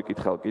ლექსს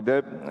ავიკითხავ კიდე.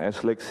 ეს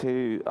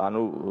ლექსი,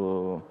 ანუ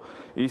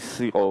ის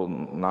იყო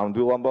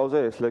ნამდვილ ამბავზე,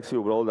 ეს ლექსი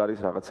უბრალოდ არის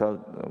რაღაცა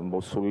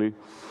მოსული,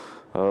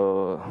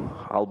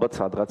 ალბათ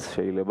სადღაც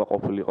შეიძლება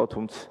ყოფილიყო,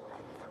 თუმცა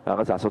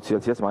რაღაც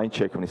ასოციაციას მაინც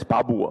შექმნის.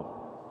 ბაბუა,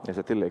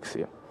 ესეთი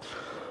ლექსია.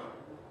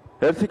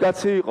 ერთი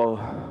კაცი იყო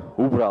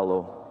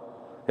უბრალო,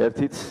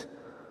 ერთიც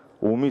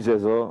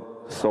უმიზეზო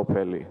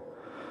სოფელი.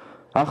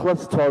 ახლაც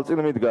თვალწინ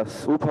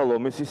მიდგას უფალო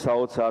მისი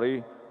საოცარი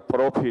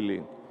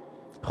პროფილი.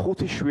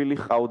 5 შვილი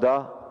ჰყავდა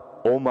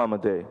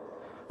ომამდე,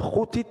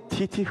 5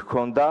 თითი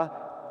ჰქონდა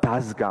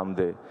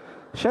დაზგამდე.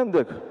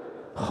 შემდეგ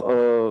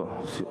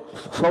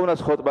სოვნას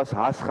ხოტბას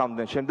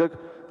ასხამდნენ, შემდეგ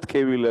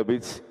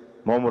ტკივილებიც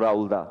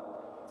მომრავლდა.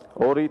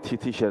 2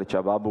 თითი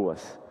შერჩა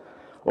ბაბუას,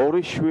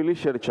 2 შვილი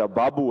შერჩა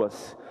ბაბუას.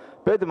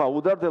 ბედმა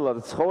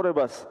უდარდელად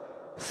ცხოვრებას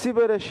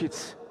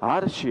სიბერეშიც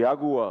არ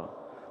შეაგუა.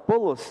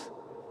 ბოლოს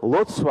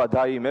ლოცვა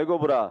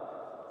დაიმეგობრა,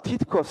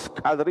 თითქოს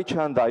კადრი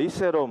ჩანდა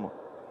ისე რომ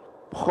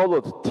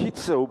მხოლოდ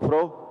თითზე უფრო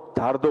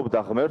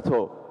დარდობდა ღმერთო,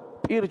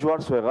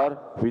 პირჯვარს ვეღარ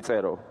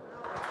ვიწერო.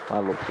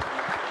 მადლობა.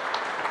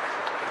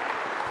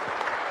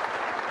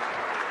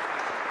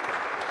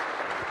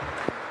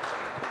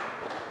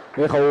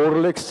 მე ხა ორ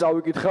ლექსს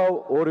წავიკითხავ,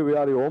 ორივე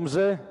არის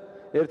ომზე,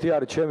 ერთი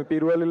არის ჩემი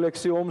პირველი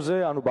ლექსი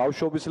ომზე, ანუ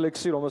ბავშვობის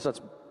ლექსი, რომელსაც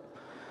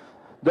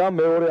და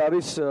მეორე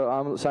არის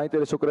ამ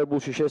საინტერესო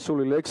კრებულში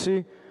შესული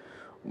ლექსი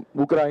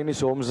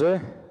უკრაინის ომზე,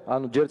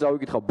 ანუ ჯერ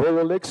წავიკითხავ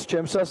ბოლო ლექსს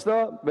ჩემსას და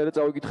მერე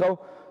წავიკითხავ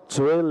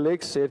ძველ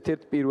ლექსს,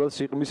 ერთ-ერთ პირველ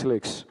სიყმის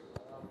ლექსს.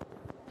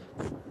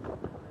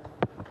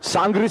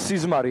 სანგრის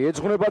სიზმარი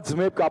ეძღვნება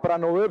ძმებ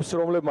კაპრანოვებს,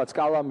 რომლებმაც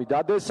კალამი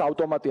დადეს,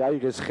 ავტომატი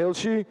აიღეს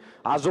ხელში,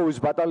 აზოვის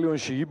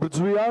ბატალიონში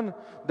იბრძვიან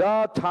და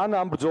თან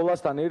ამ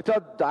ბრძოლასთან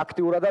ერთად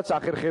აქტიურადაც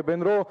ახერხებენ,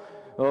 რომ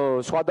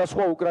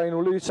სხვადასხვა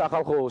უკრაინული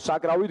სახალხო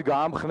საკრავით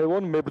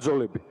გაამხნევონ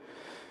მებრძოლები.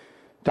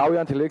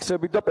 თავიანთი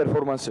ლექსებით და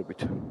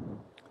პერფორმანსებით.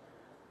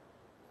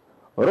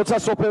 როცა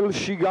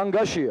სოფელში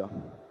განგაშია,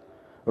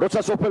 როცა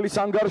სოფელის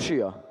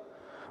ანგარშია,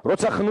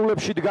 როცა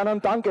ხნულებში დგანან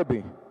ტანკები,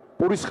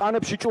 პურის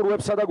ხანებში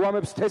ჭურვებსა და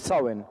გვამებს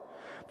თესავენ,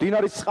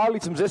 მდინარის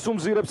წყალიც მზეს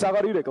უმზირებს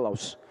აღარ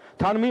ირეკლავს.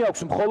 თან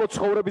მიაქვს მხოლოდ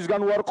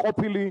ცხოვრებისგან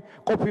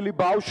ყოფილი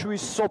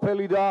ბავშვის,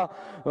 სოფელი და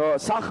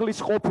სახლის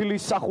ყოფილი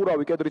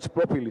სახურავი კედრის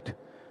პროფილით.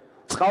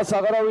 წყალს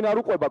აღარავინ არ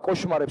უყვება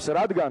კოშმარებს,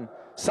 რადგან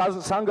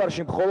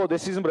სანგარში მხოლოდ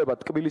ეს იზმრება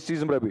ტკბილის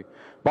სიზმრები,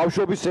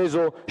 ბავშვობის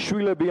ეზო,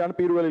 შვილები ან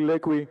პირველი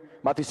ლეკვი,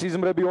 მათი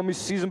სიზმრები ომის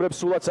სიზმრებს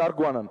სულაც არ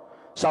გვანან.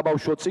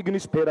 საბავშვო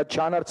წიგნის ფერად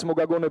ჩანართს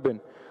მოგაგონებენ,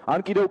 ან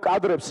კიდევ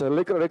კადრებს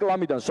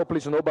რეკლამიდან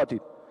სოფლის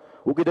ნობათით.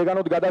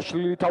 უკიდეგანოდ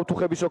გადაშლილი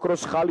თავთუხების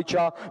ოქროს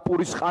ხალიჩა,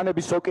 პურის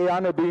ხანების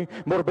ოკეანები,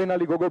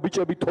 მორბენალი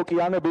გოგობიჭები,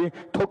 თოკიანები,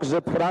 თოკზე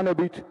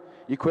ფრანებით,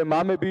 იქვე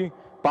მამები,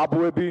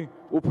 ბაბუები,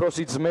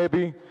 უფროსი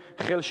ძმები,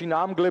 ხელში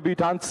ნამგლებით,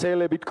 ან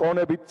ცელებით,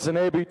 კონებით,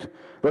 ძნებით,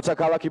 როცა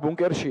ქალაქი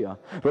ბუნკერშია,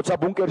 როცა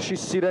ბუნკერში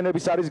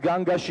სირენების არის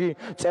განგაში,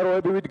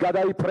 წეროებივით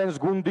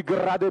გადაიფრენს გუნდი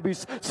გრადების,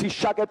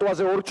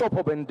 სიშაკეტვაზე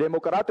ორჭოფობენ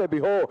დემოკრატები,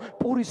 ხო,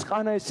 პურის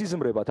ხანა ეს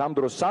იზმრებათ, ამ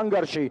დროს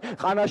სანგარში,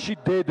 ხანაში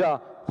დედა,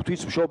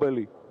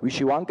 ღვთისმშობელი,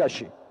 ვიში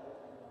ვანკაში.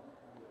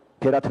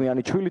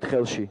 ქერათმიანი ჩვილით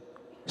ხელში,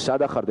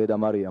 სადახარ დედა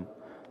მარიამ.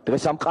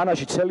 დღეს ამ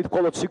ყანაში ცელით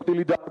მხოლოდ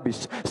სიკვდილი დარბის.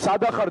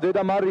 სადახარ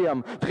დედა მარიამ,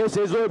 დღეს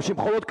ეზოებში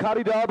მხოლოდ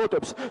ქარი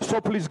დააბოტებს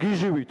სოფლის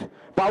გიჟივით,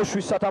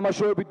 ბავშვის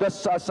სათამაშოებით და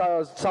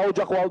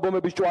საოჯახო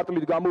ალბომების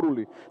ჭვარტლით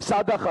გამურული.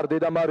 სადახარ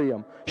დედა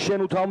მარიამ, შენ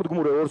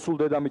უთავმდგმურე ორსულ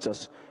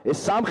დედამიწას. ეს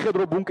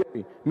სამხედრო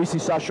ბუნკერი მისი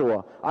საშოა,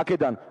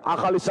 აქედან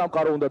ახალი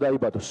სამყარო უნდა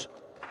დაიბადოს.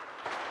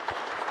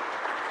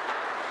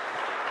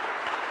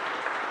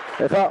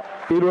 ეხლა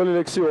პირველი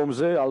ლექსი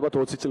ომზე, ალბათ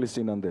 20 წლის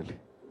წინანდელი,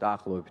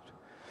 დაახლოებით.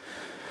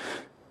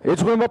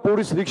 ეძღვნება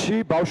პურის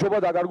რიგში ბავშვობა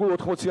დაკარგულ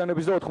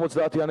 80-იანების და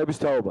 90-იანების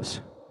თაობას.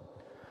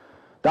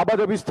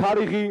 დაბადების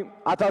თარიღი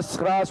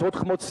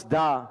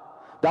 1980,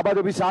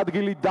 დაბადების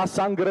ადგილი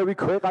დასანგრევი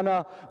ქვეყანა,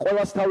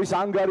 ყოველს თავის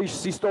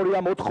ანგარიშს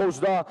ისტორია მოთხოვს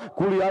და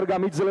გული არ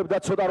გამიძლებდა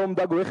ცოტა რომ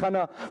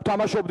დაგვეხანა,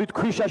 თამაშობდით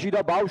ქვიშაში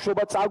და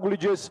ბავშვობა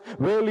წაგვლიჯეს,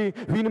 ველი,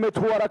 ვინმე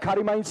თუ არა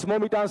ქარი მაინც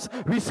მომიტანს,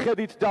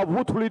 ვისხედით და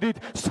ვუთვლიდით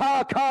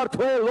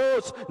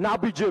საქართველოს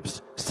ნაბიჯებს,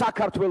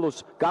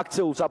 საქართველოს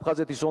გაქცეულს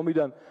აფხაზეთის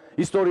ომიდან.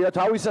 ისტორია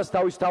თავისას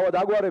თავის თავად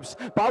აგვარებს,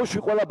 ბავშვი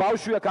ყველა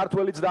ბავშვია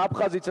ქართველიც და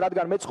აფხაზიც,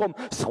 რადგან მეცხომ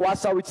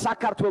სხვასავით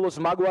საქართველოს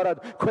მაგვარად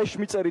ქვეშ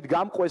მიწერით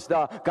გამყვეს და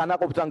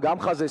განაყოფთან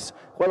გამხაზეს.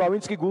 ყველა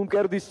ვინც კი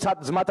გულმკერდის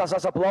ძმათა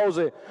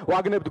სასაფლაოზე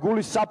ვაგნებთ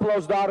გულის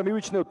საფლავს და არ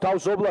მივიჩნევთ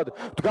თავს ობლად,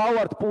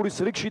 დგავართ პურის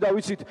რიგში და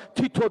ვიცით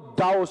თითო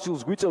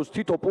დაოსილს გვიწევს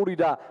თითო პური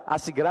და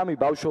 100 გრამი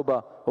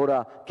ბავშვობა.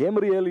 ორა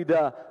გემრიელი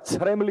და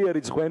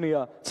ცრემლიერი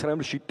ძღვენია,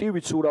 ცრემლში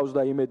ტივიც ურავს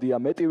და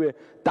იმედია მეტივე,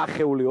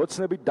 დახეული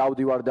ოცნებით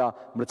დავდივარ და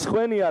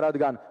მრცხვენია,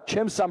 რადგან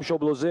ჩემს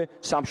სამშობლოზე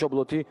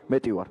სამშობლოთი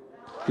მეტი ვარ.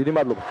 დიდი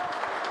მადლობა.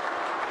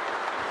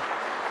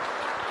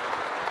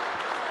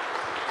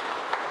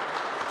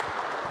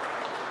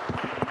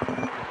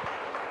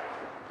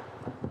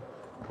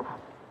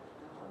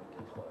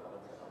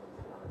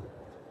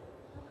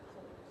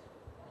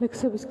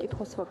 ლექსების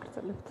კითხვას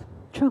ვაგრძელებთ.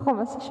 ჩვენ ხომ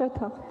ასე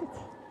შევთანხმდით?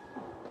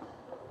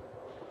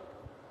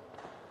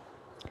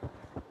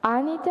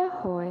 ანი და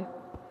ჰოე.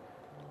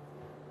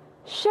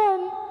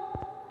 შენ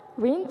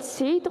ვინც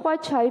სიტყვა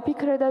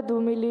ჩაიფიქრე და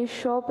დუმილი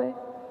შობე,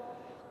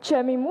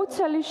 ჩემი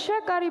მუცელი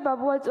შეკარი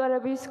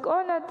ბაბუაწვერების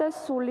კონა და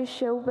სული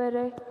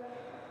შეუბერე.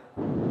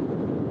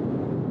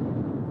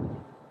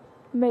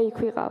 მე იქ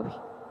ვიყავი.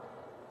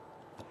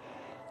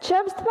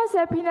 ჩემს თმას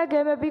ეფინა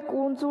გემები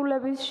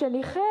კუნძულების,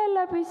 შენი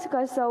ხელების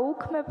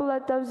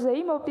გასაუქმებლად და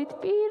ვზეიმობდით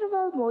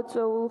პირველ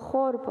მოწვეულ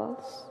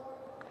ხორბალს.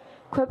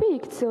 ქვები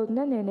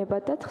იქცეოდნენ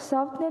ენებად და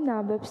თხსავდნენ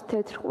ამბებს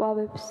თეთრ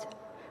ყვავებზე.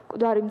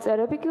 მკვდარი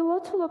მწერები კი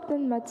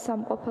ლოცულობდნენ მათ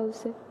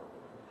სამყოფელზე.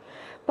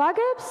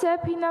 ბაგებს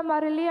ეფინა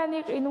მარილიანი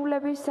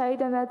ყინულები,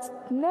 საიდანაც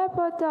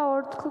დებოდა,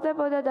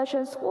 ორთქლდებოდა და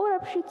შენს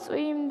ყურებში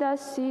წვიმდა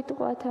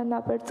სიტყვათა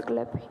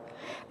ნაბერწკლები.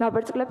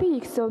 ნაბერწკლები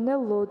იქცეოდნენ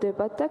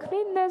ლოდებად და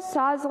ქმნიდნენ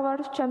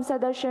საზღვარს ჩემსა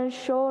და შენ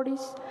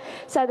შორის,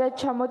 სადაც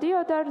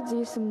ჩამოდიოდა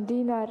რძის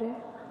მდინარე.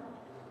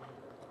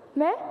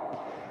 მე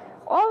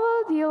ყოველ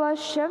დილას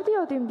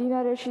შევდიოდი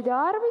მდინარეში და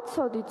არ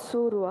ვიცოდი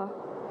ცურვა.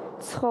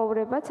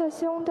 ცხოვრებაც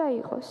ასე უნდა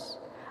იყოს.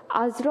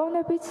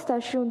 აზროვნებიც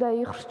თაში უნდა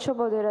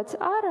იხრჩობოდე, რაც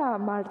არაა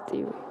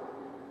მარტივი.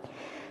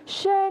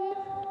 შენ,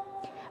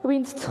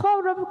 ვინც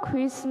ცხოვრობ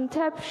ქვის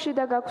მთებში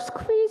და გაქვს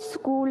ქვის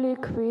გული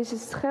ქვის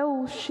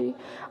სხეულში,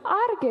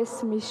 არ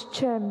გესმის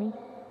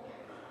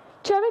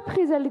ჩემი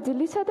ფხიზელი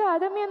დილისა და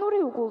ადამიანური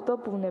უკულტო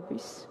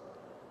ბუნების.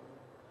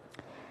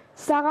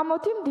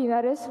 საღამოთი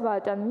მდინარეს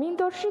ვატან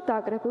მინდორში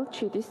დაკრებილ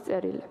ჩიდის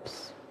წერილებს.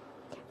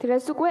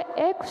 დღეს უკვე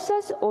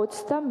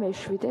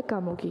 627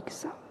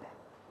 გამოგიგზავნე.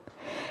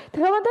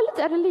 დღევანდელი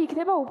წერილი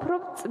იქნება უფრო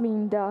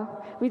წმინდა,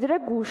 ვიდრე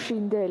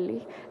გუშინდელი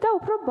და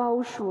უფრო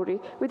ბაუშური,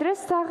 ვიდრე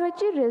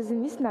საღეჭი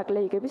რეზინის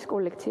ნაკლეიგების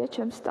კოლექცია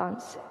ჩემს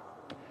სტანზე.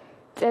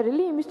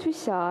 წერილი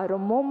იმისთვისაა,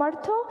 რომ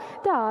მომართო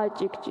და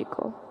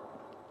ააჭიკჭიკო.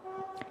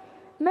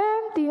 მე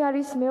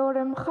მდინარის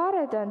მეორე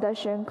მხარედან და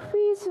შენ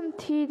ქვის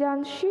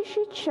მთიდან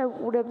შიშით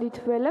შევყურებდით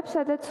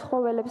ველებსა და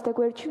ცხოველებს და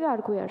გვერდჩინო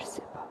არ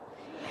გვიარსება.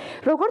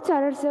 როგორც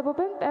არ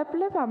არსებობენ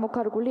პეპლებ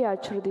ამოქარგული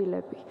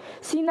აჩრდილები,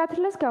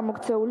 სინათლეს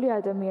გამოქცეული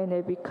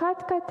ადამიანები,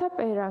 ქათქათა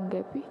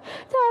პერანგები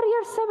და არ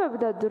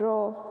იარსებებდა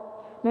დრო.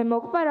 მე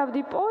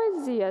მოგპარავდი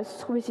პოეზიას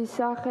სხვისი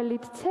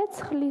სახელით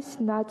ცეცხლის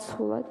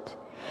ნაცვლად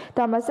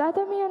და მას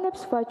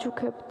ადამიანებს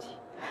ვაჩუქებდი,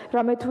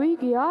 რამე თუ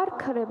იგი არ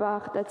ქრება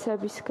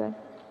ახდაცებისგან.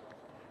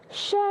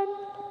 შენ,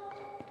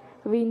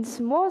 ვინც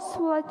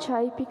მოსვლა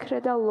ჩაიფიქრე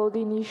და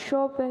ლოდინი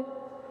შობე,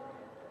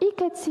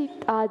 იქეცი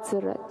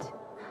ტაძრად,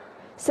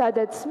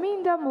 სადაც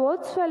მინდა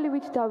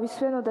მლოცველივით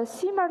დავისვენო და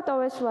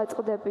სიმარტოვეს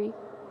ვაწყდები.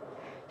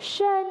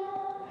 შენ,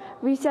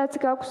 ვისაც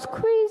გაქვს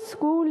ქვის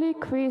გული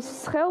ქვის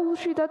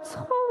სხეულში და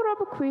ცხოვრობ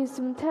ქვის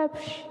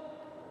მთებში.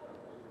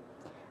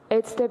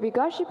 ეცდები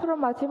გაშიფრო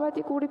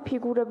მათემატიკური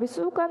ფიგურების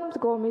უკან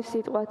მდგომი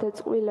სიტყვათა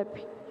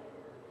წყვილები.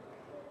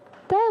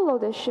 და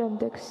ელოდე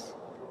შემდეგს,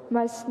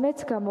 მას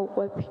მეც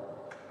გამოვყვები.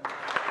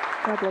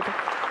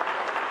 მადლობა.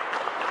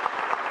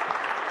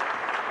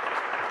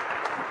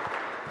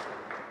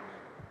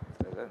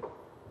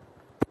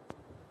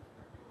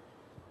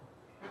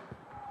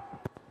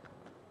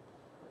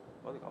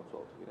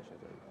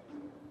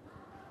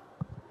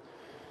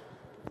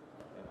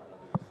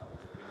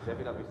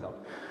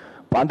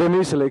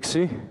 პანდემიის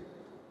ლექსი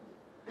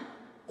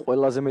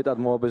ყველაზე მეტად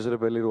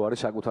მოაბეზრებელი რო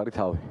არის საკუთარი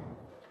თავი.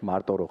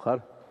 მარტო რო ხარ.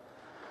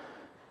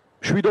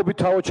 შვიდობით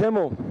თავო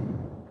ჩემო,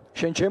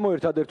 შენ ჩემო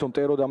ერთადერთო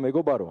მტერო და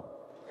მეგობარო.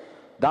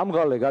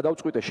 დამღალე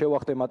გადავწყვიტე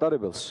შევახტე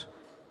მატარებელს,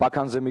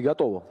 ბაქანზე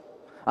მიგატოვო.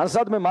 ან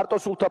სადმე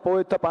მარტოსულთა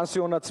პოეტთა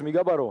პანსიონატს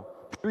მიგაბარო.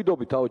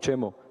 შვიდობით თავო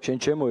ჩემო, შენ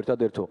ჩემო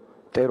ერთადერთო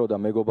მტერო და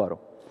მეგობარო.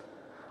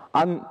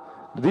 ან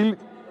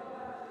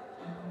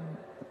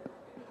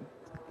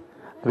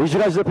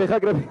ვიჟრაჟზე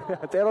ფეხაკრები,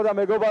 წერო და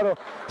მეგობარო,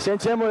 შენ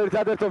ჩემო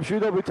ერთადერთო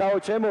მშვიდობით თავო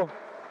ჩემო,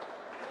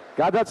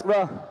 გადაწყდა,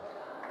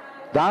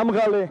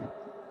 დამღალე,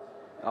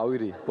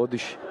 ავირი,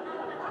 ბოდიში.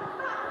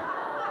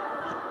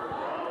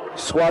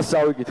 სხვას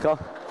ავიკითხა.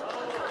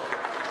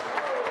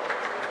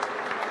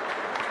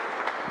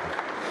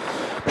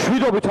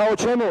 მშვიდობით თავო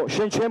ჩემო,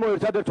 შენ ჩემო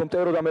ერთადერთო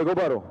მტერო და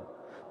მეგობარო,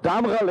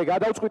 დამღალე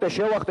გადავწყვიტე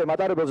შევახტე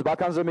მატარებელს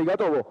ბაქანზე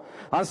მიგატოვო,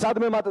 ან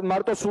სადმე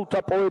მარტოსულთა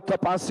პოეტთა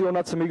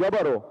პანსიონატს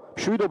მიგაბარო,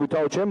 მშვიდობით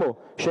თავო ჩემო,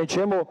 შენ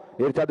ჩემო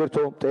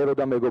ერთადერთო მტერო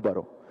და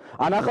მეგობარო.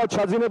 ან ახალ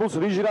ჩაძინებულს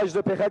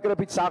რიჟრაჟზე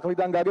ფეხაკრებით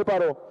სახლიდან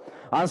გაგეპარო,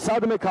 ან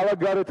სადმე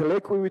ქალაქგარეთ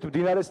ლეკვივით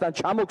მდინარესთან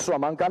ჩამოგსვა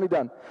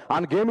მანქანიდან,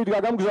 ან გემით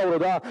გაგამგზავრო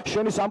და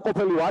შენი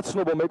სამყოფელი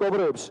ვაცნობო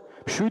მეკობრეებს,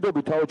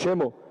 მშვიდობით თავო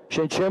ჩემო,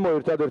 შენ ჩემო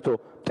ერთადერთო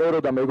მტერო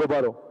და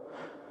მეგობარო.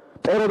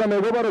 მტერო და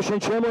მეგობარო, შენ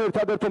ჩემო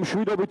ერთადერთო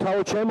მშვიდობით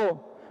თავო ჩემო,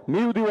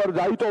 მივდივარ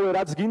დაიტოვე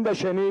რაც გინდა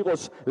შენი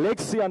იყოს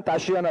ლექსიან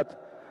ტაშიანად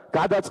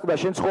გადაწყდა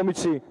შენ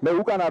ხომიცი მე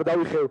უკან არ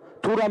დავიხევ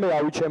თუ რამე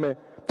ავიჩემე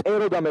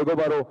მტერო და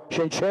მეგობარო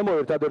შენ ჩემო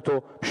ერთადერთო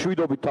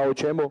მშვიდობით თავო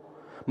ჩემო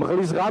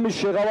მღლის ღამის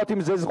შეღავათი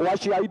მზე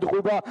ზღვაში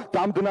აიდხუება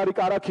დამდნარი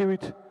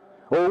კარაქივით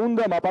ო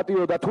უნდა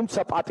მაპატიო და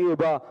თუმცა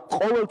პატიება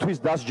ყოველთვის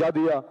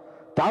დასჯადია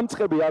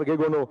დამწყები არ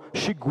გეგონო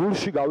შიგ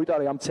გულში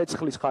გავიტარე ამ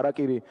ცეცხლის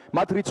ხარაკირი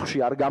მათ რიცხვში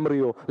არ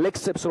გამრიო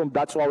ლექსებს რომ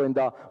დაწვავენ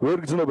და ვერ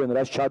გძნობენ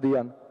რას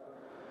ჩადიან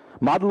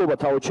მადლობა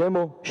თავო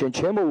ჩემო, შენ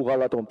ჩემო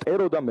უღალატო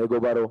მტერო და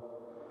მეგობარო.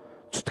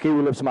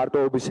 თქივილებს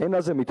მარტოობის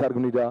ენაზე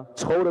მითარგმნი და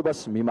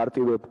ცხოვრებას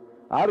მიმარტივებ.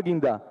 არ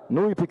გინდა,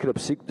 ნუ იფიქრებ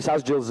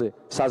სასჯელზე,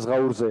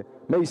 საზღაურზე,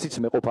 მე ისიც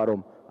მეყოფა რომ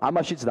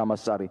ამაშიც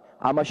დამასწარი,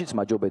 ამაშიც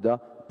მაჯობე და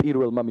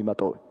პირველმა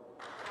მიმატოვე.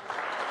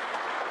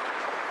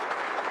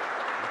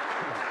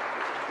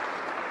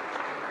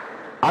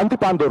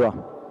 ანტიპანდორა.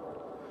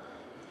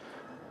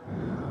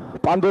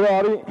 პანდორა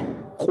არის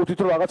ყუთით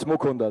რო რაღაც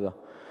მოქონდა და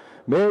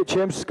მე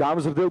ჩემს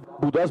გამზრდელ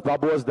ბუდას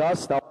ბაბუას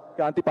დას და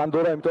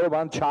ანტიპანდორა იმიტომ რომ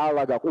მან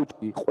ჩაალაგა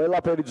ყუთი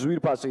ყველაფერი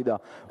ძვირფასი და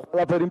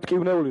ყველაფერი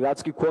მტკივნეული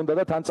რაც კი ქონდა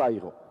და თან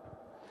წაიღო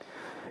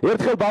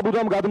ერთხელ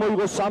ბაბუდამ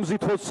გადმოიღო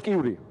სამზითოს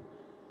წკივრი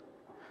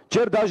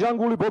ჯერ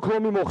დაჟანგული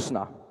ბოქლომი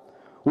მოხსნა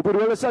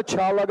უპირველესად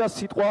ჩაალაგა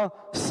სიტყვა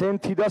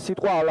სენტი და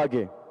სიტყვა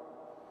ალაგე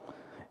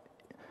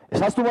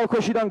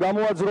სასტუმალქვეშიდან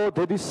გამოაძრო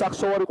დედის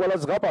სახსოვარი ყველა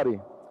ზღაპარი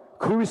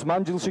ქრუის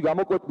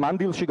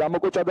მანდილში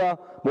გამოკოჭა და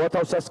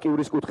მოათავსა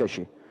წკივრის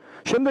კუთხეში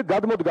შემდეგ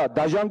გადმოდგა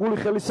დაჟანგული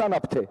ხელის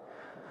სანაფთე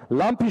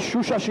ლამპის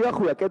შუშა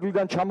შეახვია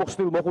კედლიდან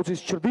ჩამოხსნილ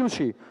მოხუცის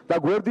ჩრდილში და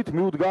გვერდით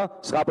მიუდგა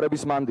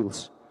ზღაპრების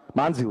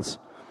მანძილს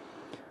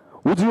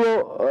უძილო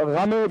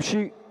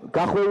ღამეებში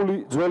გახვეული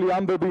ძველი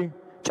ამბები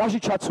ჭაში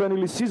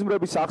ჩაცვენილი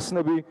სიზმრების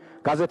ახსნები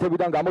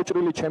გაზეთებიდან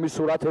გამოჭრილი ჩემი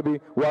სურათები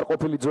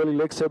უარყოფილი ძველი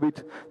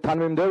ლექსებით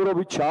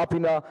თანმიმდევრობით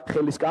ჩააფინა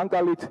ხელის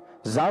კანკალით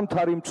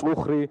ზამთარი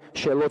მწუხრი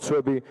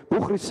შელოცვები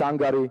ბუხრის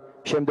სანგარი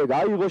შემდეგ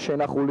აიღო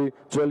შენახული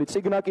ძველი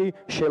წიგნაკი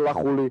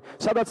შელახული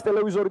სადაც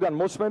ტელევიზორიდან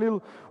მოსმენილ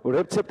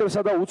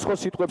რეცეპტებსა და უცხო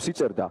სიტყვებს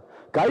იწერდა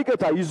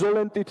გაიკეთა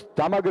იზოლენტით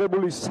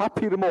დამაგრებული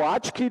საფირმო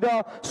აჩქი და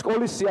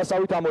სკოლის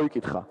სიასავით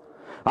ამოიკითხა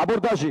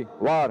აბორდაჟი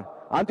ვარ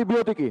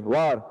ანტიბიოტიკი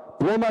ვარ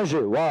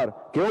ბლომანჟე ვარ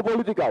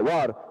გეოპოლიტიკა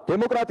ვარ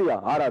დემოკრატია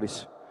არ არის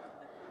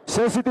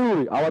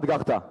სენსიტიური ავად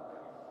გახდა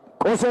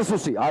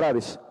კონსენსუსი არ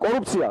არის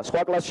კორუფცია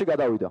სხვა კლასში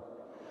გადავიდა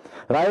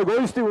რა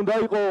ეგოისტი უნდა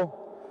იყო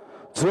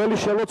ძველი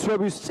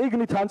შელოცვების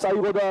წიგნით ან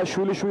წაიღო და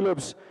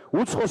შვილიშვილებს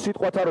უცხო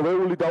სიტყვათა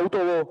რვეული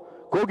დაუტოვო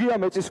გოგია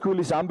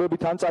მეწისქვილის ამბები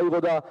თან წაიღო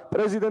და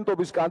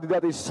პრეზიდენტობის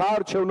კანდიდატის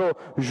საარჩევნო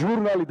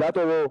ჟურნალი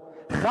დატოვო.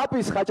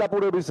 ხაპის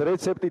ხაჭაპურების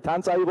რეცეპტი თან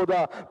წაიღო და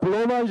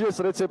ბლომანჟეს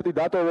რეცეპტი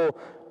დატოვო.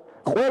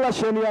 ყველა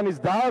შენიანის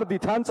დაარდი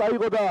თან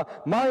წაიღო და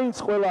მაინც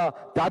ყველა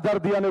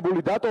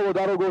დადარდიანებული დატოვო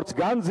და როგორც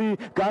განძი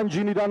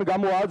განჯინიდან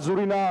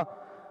გამოაძვრივნა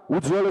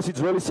უძველესი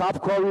ძველი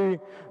საფქვავი,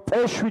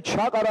 პეშვი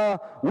ჩაყარა,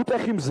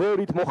 უტეხი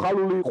მზერით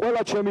მოხალული,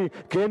 ყველა ჩემი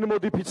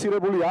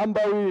გენმოდიფიცირებული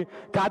ამბავი,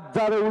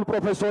 გადდარეულ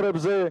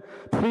პროფესორებზე,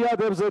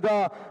 ფრიადებზე და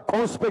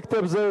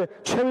კონსპექტებზე,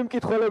 ჩემი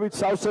მკითხველებით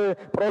სავსე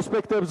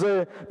პროსპექტებზე,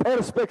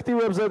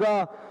 პერსპექტივებზე და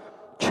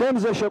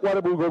ჩემზე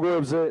შეყვარებულ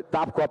გოგოებზე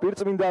დაფქვა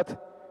პირწმინდად,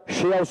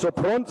 შეავსო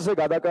ფრონტზე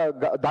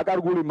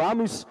დაკარგული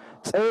მამის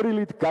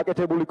წერილით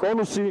გაკეთებული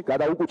კონუსი,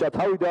 გადაუკუჭა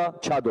თავი და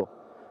ჩადო.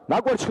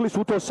 ნაკვერცხლის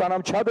უთოს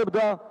სანამ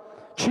ჩადებდა,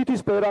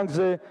 ჩიტის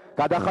პერანგზე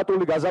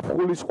გადახატული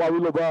გაზაფხულის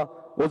ყვავილობა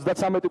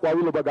 33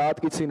 ყვავილობა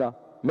გაატკიცინა.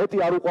 მეტი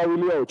არ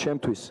უყვავილიაო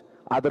ჩემთვის.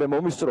 ადრე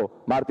მომისწრო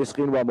მარტის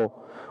ყინვამო.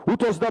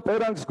 უთოს და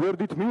პერანგს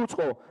გვერდით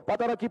მიუწყო,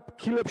 პატარა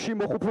ქილებში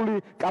მოხუფული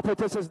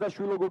კაფეთესეს და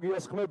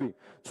შვილოგოგიას ხმები.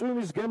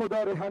 წვიმის გემო და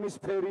რეჰანის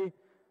ფერი,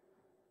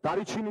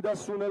 დარიჩინი და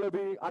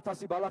სუნელები,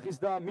 1000 ბალახის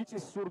და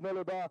მიწის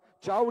სურნელება,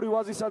 ჯავრი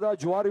ვაზისა და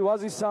ჯვარი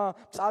ვაზისა,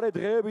 მწარე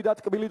დღეები და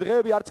ტკბილი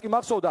დღეები არც კი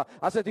მახსოვდა.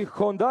 ასეთი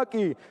ჰქონდა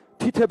კი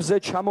თითებზე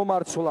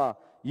ჩამომარცვლა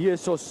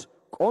იესოს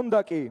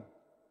კონდაკი,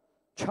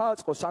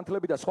 ჩააწყო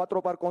სანთლები და სხვა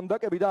ტროპარ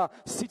კონდაკები და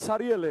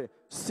სიცარიელე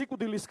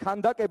სიკვდილის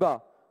ქანდაკება,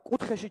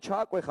 კუთხეში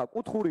ჩააკვეხა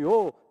კუთხურიო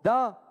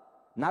და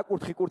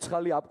ნაკურთხი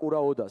კურცხალი აპყურა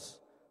ოდას.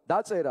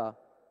 დაწერა,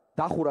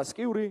 დახურა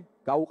სკივრი,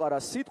 გაუყარა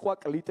სიტყვა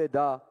კლიტე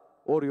და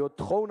ორიო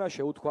თხოვნა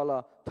შეუთქვალა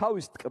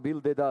თავის ტკბილ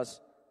დედას,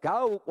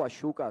 გაუყვა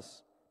შუკას,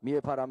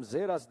 მიეფარა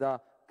მზერას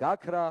და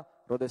გაქრა,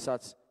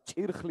 როდესაც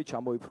ჭირხლი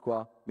ჩამოიფრქვა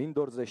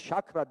მინდორზე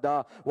შაქრად და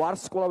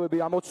ვარსკვლავები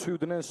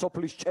ამოცვიდნენ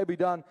სოფლის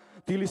ჭებიდან,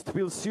 დილის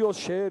თბილ სიოს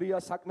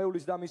შეერია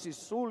საკმევლის და მისი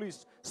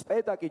სულის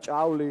სპეტაკი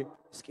ჭავლი,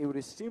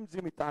 სკივრის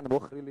სიმძიმით თან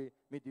მოხრილი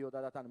მიდიოდა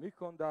და თან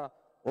მიჰქონდა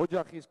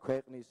ოჯახის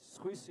ქვეყნის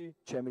სხვისი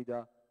ჩემი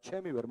და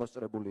ჩემი ვერ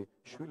მოსწრებული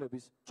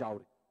შვილების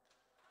ჯავრი.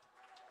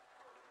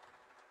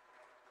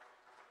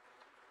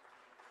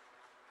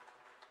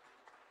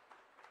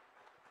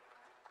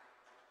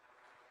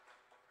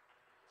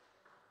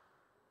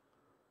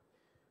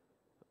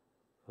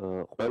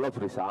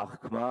 ყველაფრის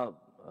აღქმა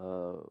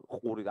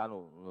ყურით, ანუ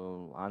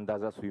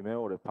ანდაზას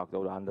ვიმეორებ,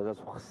 ფაქტობრივად ანდაზას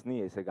ვხსნი,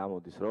 ესე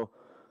გამოდის, რომ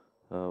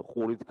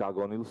ყურით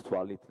გაგონილს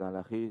თვალით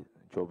ნანახი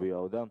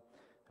ჯობიაო და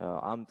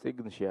ამ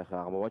წიგნში ახლა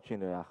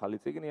აღმოვაჩინე, ახალი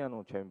წიგნია,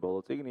 ანუ ჩემი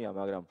ბოლო წიგნია,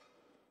 მაგრამ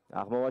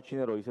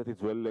აღმოვაჩინე, რომ ისეთი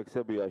ძველი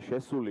ლექსებია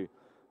შესული,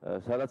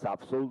 სადაც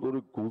აბსოლუტური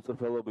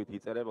გულწრფელობით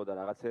იწერებოდა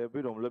რაღაცეები,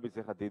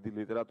 რომლებიც ახლა დიდი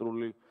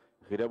ლიტერატურული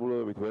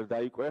ღირებულებებით ვერ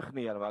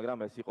დაიკვეხნიან,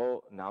 მაგრამ ეს იყო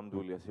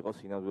ნამდვილი, ეს იყო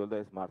სინამდვილე და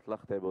ეს მართლა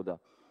ხდებოდა.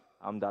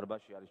 ამ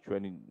დარბაზში არის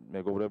ჩვენი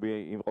მეგობრები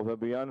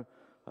იმყოფებიან,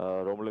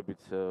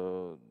 რომლებიც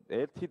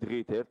ერთი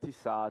დღით, ერთი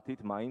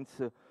საათით მაინც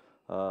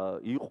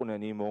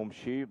იყვნენ იმ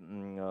ომში,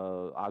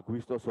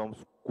 აგვისტოს ომს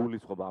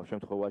გულისხმობა ამ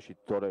შემთხვევაში,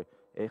 თორე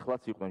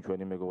ეხლაც იყვნენ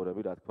ჩვენი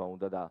მეგობრები, რა თქმა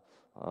უნდა და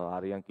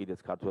არიან კიდეც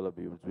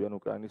ქართველები იბრძვიან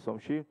უკრაინის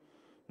ომში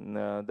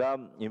და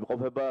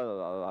იმყოფება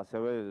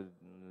ასევე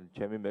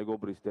ჩემი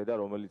მეგობრის დედა,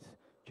 რომელიც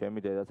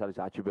ჩემი დედაც არის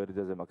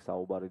აჩიბერიძეზე მაქვს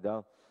საუბარი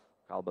და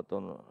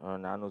ალბათონ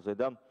ნანოზე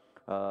და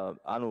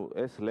ანუ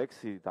ეს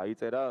ლექსი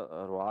დაიწერა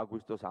 8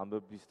 აგვისტოს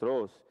ამბების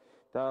დროს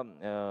და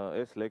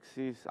ეს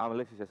ამ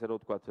ლექსის ესე რომ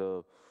ვთქვათ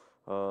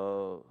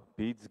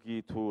ბიძგი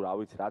თუ რა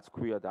ვიცი რაც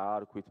ქვია და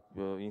არ ქვით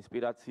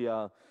ინსპირაცია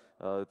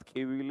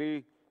ტკივილი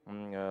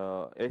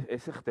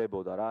ესე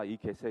ხდებოდა რა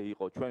იქ ესე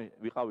იყო ჩვენ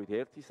ვიყავით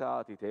 1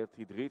 საათით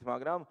 1 დღით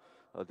მაგრამ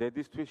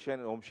დედისთვის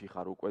შენ ომში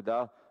ხარ უკვე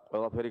და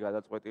ყველაფერი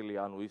გადაწყვეტილი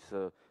ანუ ის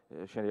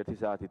შენ 1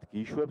 საათით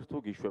გიშვებს თუ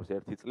გიშვებს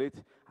 1 წლით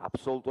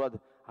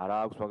აბსოლუტურად არ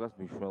აქვს მაგას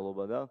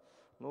მნიშვნელობა და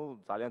ну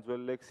ძალიან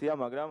ძველი ლექსია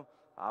მაგრამ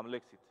ამ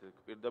ლექსით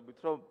გვპირდებით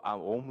რომ ამ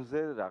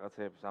ომზე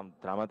რაღაცებს ამ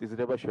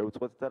დრამატიზება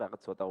შევწყვეტ და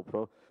რაღაც ცოტა უფრო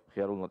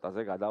ხიარულ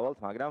ნოტაზე გადავალთ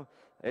მაგრამ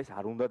ეს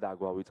არ უნდა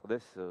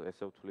დაგვავიწყდეს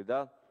ესე ვთვლი და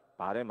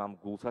ბარემ ამ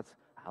გულსაც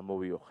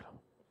ამოვიოხრა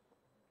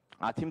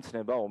 10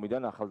 მცნება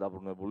ომიდან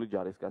ახალდაბრუნებული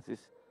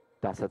ჯარისკაცის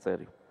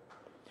დასაწერი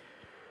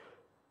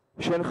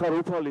შენ ხარ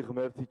უფალი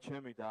ღმერთი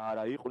ჩემი და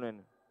არა იყვნენ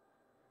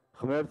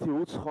ღმერთი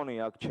უცხონი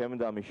აქ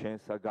ჩემდამი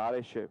შენსა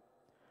გარეშე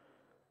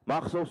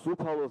მახსოვს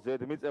უფალო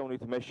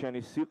ზედმიწევნით მე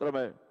შენი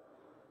სიყრმე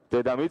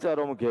დედამიწა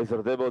რომ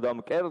გეზრდებოდა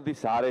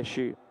მკერდის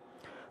არეში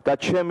და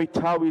ჩემი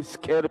თავის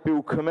კერპი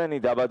უქმენი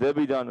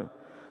დაბადებიდან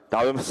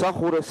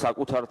დავემსახურე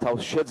საკუთარ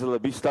თავს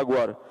შეძლების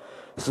დაგვარ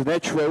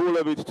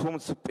ზნეჩვეულებით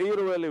თუმც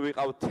პირველი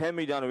ვიყავ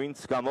თემიდან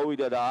ვინც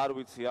გამოვიდა და არ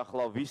ვიცი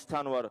ახლა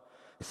ვისთან ვარ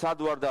სად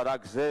ვარ და რა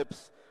გზებს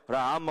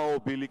რა ამაო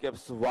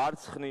ბილიკებს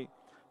ვარცხნი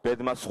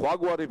ბედმა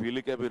სხვაგვარი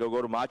ბილიკები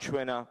როგორ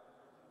მაჩვენა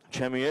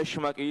ჩემი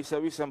ეშმაკი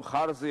ისევ ისე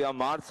მხარზეა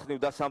მარცხნივ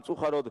და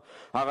სამწუხაროდ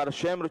აღარ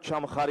შემრჩა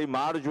მხარი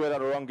მარჯვენა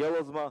რო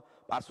ანგელოზმა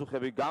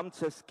პასუხები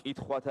გამცეს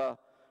კითხვათა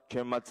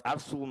ჩემმა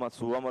წარსულმაც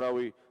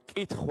უამრავი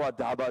კითხვა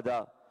დაბადა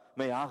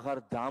მე აღარ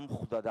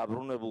დამხვდა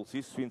დაბრუნებულს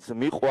ის ვინც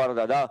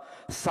მიყვარდა და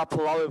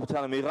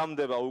საფლავებთან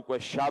მიღამდება უკვე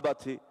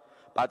შაბათი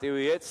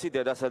პატივი ეცი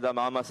დედასა და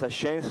მამასა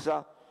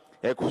შენსა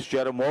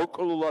 6-ჯერ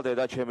მოკლულა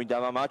დედა ჩემი და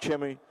მამა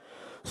ჩემი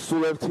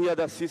სულ ერთია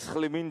და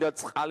სისხლი მინდა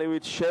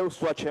წყალივით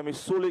შევსვა ჩემი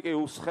სული კი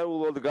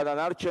უსხეულოდ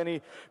გადანარჩენი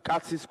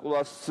კაცის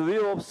კულას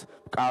ცდილობს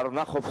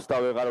კარნახობს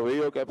და ვეღარ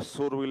ვიოკებს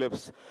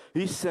სურვილებს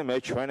ისე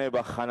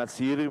მეჩვენება ხანაც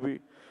ირიბი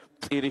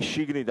წირი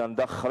შიგნიდან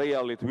და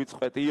ხრიალით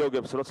ვიწყვეტ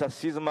იოგებს როცა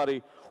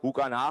სიზმარი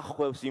უკან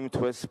ახვევს იმ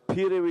თვეს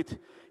ფირივით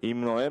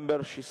იმ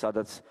ნოემბერში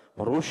სადაც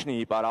მრუშნი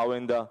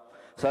იპარავენ და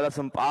სადაც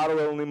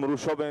მპარველნი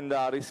მრუშობენ და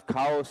არის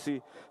ქაოსი,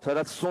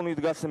 სადაც სუნი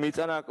დგას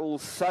მიწანაკულ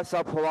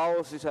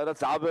სასაფლაოსი,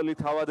 სადაც აბელი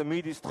თავად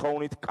მიდის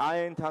თხოვნით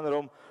კაენთან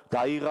რომ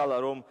დაიღალა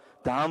რომ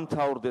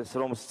დაამთავრდეს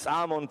რომ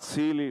სწამონ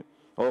ცილი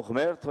ო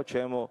ღმერთო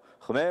ჩემო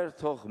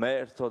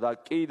ღმერთო და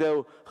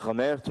კიდევ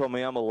ღმერთო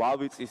მე ამ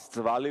ლავიწის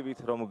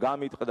ძვალივით რომ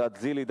გამიტყდა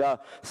ძილი და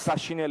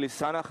საშინელი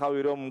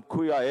სანახავი რომ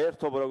მქვია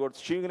ერთობ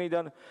როგორც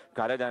შიგნიდან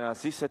გარედანაც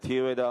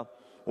ისეთივე და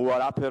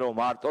უარაფერო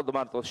მარტოდ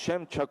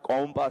შემჩა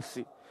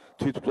კომპასი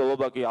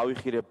თვითმკვლელობა კი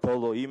ავიხირე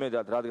ბოლო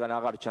იმედად, რადგან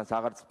აღარ ჩანს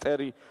აღარც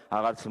წერი,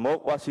 აღარც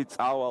მოყვასი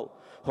წავალ.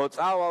 ხო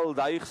წავალ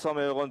დაიხსო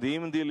მე ოღონდ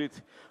იმდილით,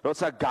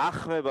 როცა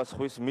გახმება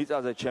ხვის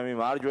მიწაზე ჩემი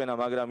მარჯვენა,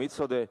 მაგრამ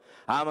იცოდე,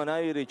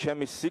 ამნაირი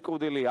ჩემი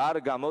სიკვდილი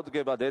არ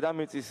გამოდგება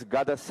დედამიწის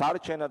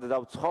გადასარჩენად და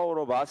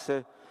ვცხოვრობ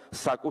ასე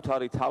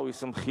საკუთარი თავის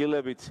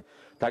მხილებით.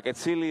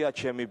 დაკეცილია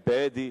ჩემი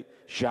ბედი,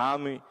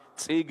 ჟამი,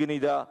 წიგნი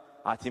და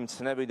 10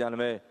 მცნებიდან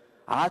მე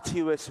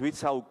 10-ვეს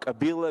ვიცავ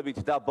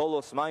კბილებით და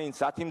ბოლოს მაინც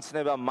 10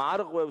 მცნება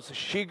მარღვევს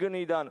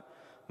შიგნიდან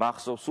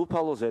მახსოვს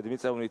უფალო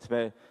ზედმიწევნით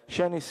მე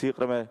შენი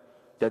სიყრმე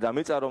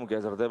დედამიწა რომ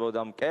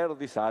გეზრდებოდა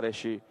მკერდის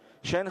არეში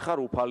შენ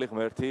ხარ უფალი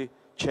ღმერთი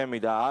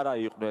ჩემი და არა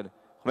იყვნენ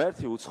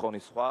ღმერთი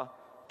უცხონი სხვა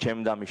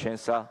ჩემდამი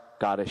შენსა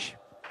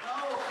გარეში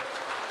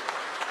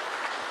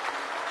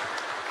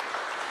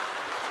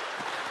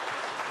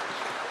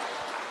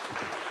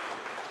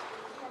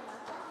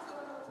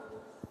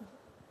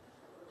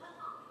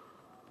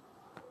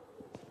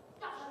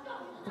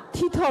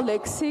თითო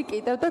ლექსი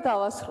კიდევ და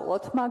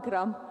დავასრულოთ,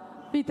 მაგრამ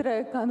ვიდრე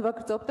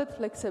განვაგრძობდეთ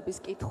ლექსების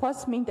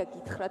კითხვას, მინდა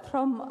გითხრათ,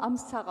 რომ ამ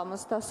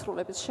საღამოს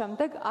დასრულების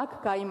შემდეგ აქ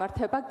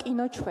გაიმართება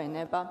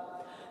კინოჩვენება.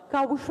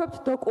 გავუშვებთ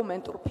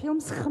დოკუმენტურ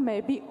ფილმს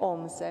ხმები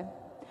ომზე.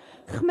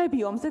 ხმები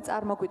ომზე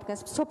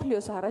წარმოგვიდგენს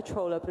მსოფლიოს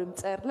არაჩვეულებრივ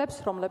მწერლებს,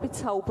 რომლებიც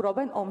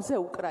საუბრობენ ომზე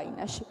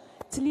უკრაინაში.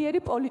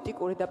 ძლიერი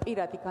პოლიტიკური და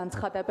პირადი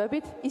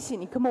განცხადებებით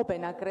ისინი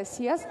გმობენ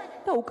აგრესიას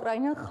და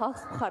უკრაინელ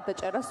ხალხს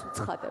მხარდაჭერას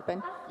უცხადებენ.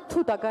 თუ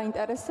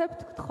დაგაინტერესებთ,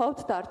 გთხოვთ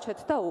დარჩეთ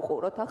და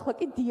უყუროთ. ახლა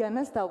კი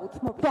დიანას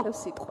დავუთმობ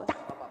სიტყვას.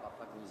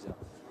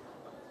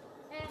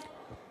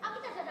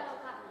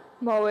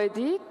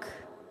 მოვედიქ,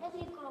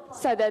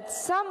 სადაც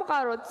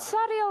სამყარო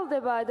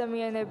ცარიელდება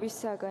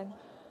ადამიანებისაგან.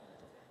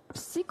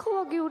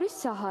 ფსიქოლოგიური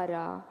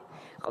საჰარაა.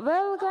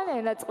 ყველგან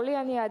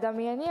ენაწყლიანი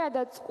ადამიანია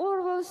და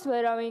წყურვილს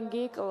ვერავინ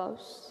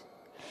გიკლავს.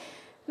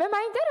 მე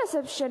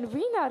მაინტერესებს შენ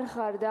ვინ არ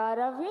ხარ და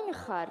არა ვინ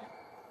ხარ.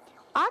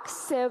 აქ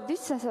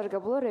სევდის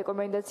სასარგებლო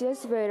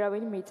რეკომენდაციას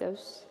ვერავინ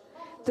მიწევს.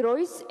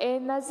 დროის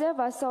ენაზე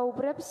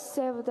ვასაუბრებს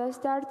სევდას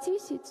და არც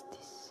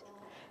იცდის.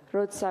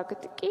 როცა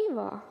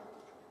გტკივა,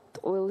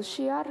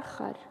 ტყუილში არ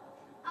ხარ.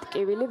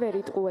 ტკივილი ვერ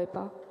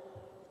იტყუება.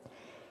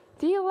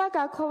 დილა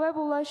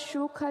გაქოვებულა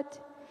შუქად,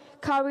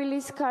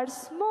 ქავილის ქარს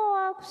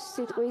მოაქვს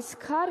სიტყვის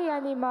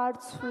ქარიანი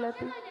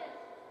მარცვლები.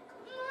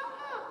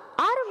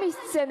 არ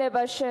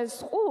მისცენება შენს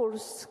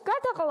ყურს,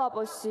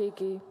 გადაყლაპოს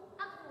იგი.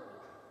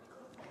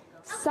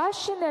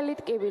 საშინელი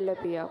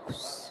ტკივილები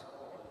აქვს.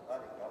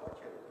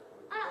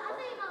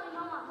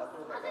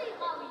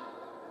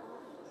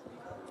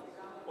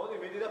 მოდი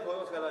მიდი და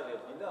ფოტოს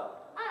გადაგიეთ, გინდა?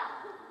 არა.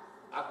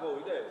 აქ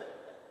მოვიდე?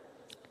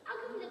 აქ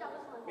მივიდე და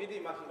მიდი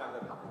მაშინ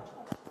აღარ.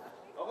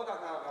 ოღონდ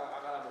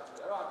აღარ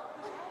მოწია რა.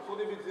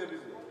 სუდი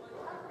ბიზნესი.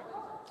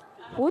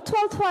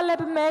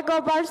 უთვალთვალებ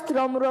მეგობარს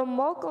რომ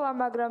მოკლა,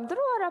 მაგრამ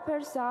დრო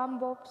არაფერს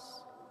ამბობს.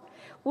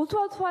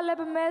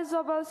 უთვალთვალებ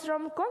მეზობელს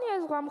რომ მგონია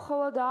ზღვა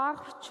მხოლოდ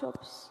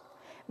აღრჩობს.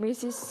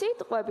 მისი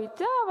სიტყვები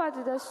დავად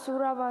და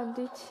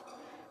სურავანდით,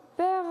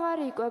 ვეღარ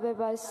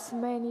იკვებება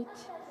სმენით.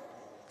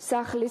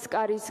 სახლის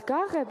კარის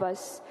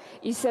გაღებას,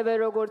 ისევე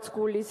როგორც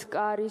გულის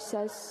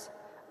კარისას,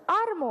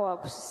 არ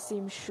მოაქვს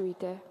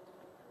სიმშვიდე.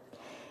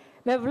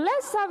 მე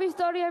ვლესავ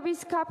ისტორიების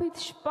ქაფით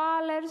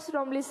შპალერს,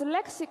 რომლის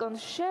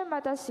ლექსიკონს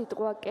შემატა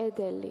სიტყვა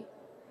კედელი.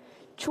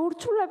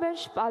 ჩურჩულებენ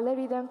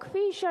შპალერიდან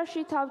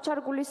ქვიშაში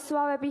თავჩარგული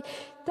სვავები,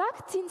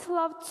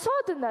 დაგცინცლავ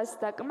ცოდნას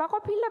და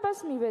კმაყოფილებას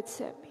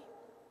მივეცემი.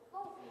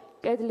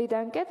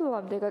 კედლიდან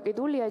კედლამდე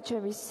გაკიდულია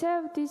ჩემი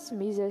სევდის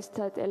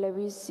მიზეზთა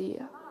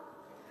ტელევიზია.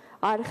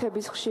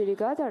 არხების ხშირი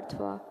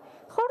გადართვა,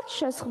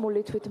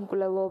 ხორცშესხმული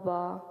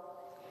თვითმკვლელობაა.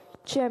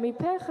 ჩემი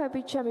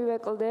ფეხები, ჩემი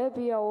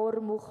ვეკლდებია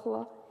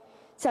ორმუხლა,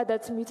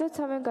 სადაც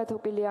მიცოცავენ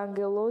გათოკილი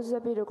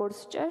ანგელოზები, როგორც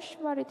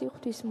ჭეშმარიტი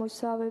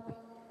ღვთისმოსავები.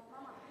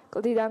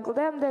 კლდიდან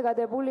კლდემდე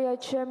გადებულია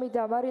ჩემი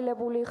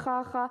დამარილებული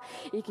ხახა,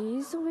 იგი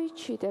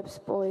იზვიჩიტებს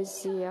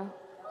პოეზია.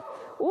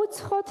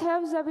 უცხო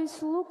თევზების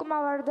ლუკმა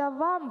ვარ და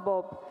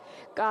ვამბობ,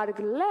 კარგ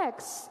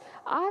ლექსს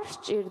არ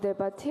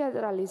სჭირდება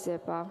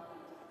თეატრალიზება.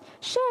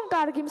 შენ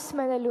კარგი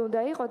მსმენელი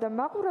უნდა იყო და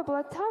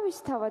მაყურებლად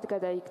თავისთავად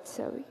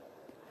გადაიქცევი.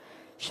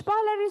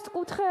 შპალერის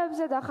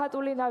კუთხეებზე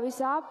დახატული ნავის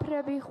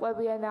აფრები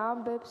ყვებიან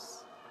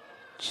ამბებს.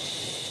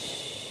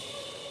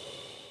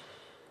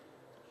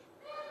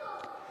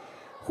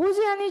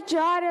 ხუზიანი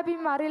ჯარები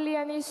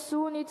მარილიანი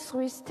სუნით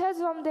ზღვის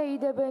თეზომდე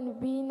იდებენ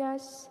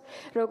ბინას,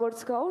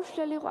 როგორც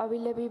გაუშლელი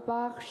ყვავილები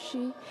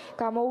ბაღში,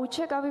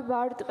 გამოუჩეკავი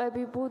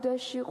ბარტყები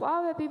ბუდეში,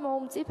 ყვავები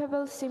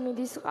მომწიფებელ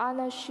სიმინდის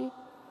ყანაში,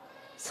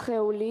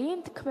 სხეული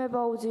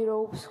ინთქმება უძირო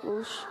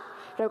უფსკულში,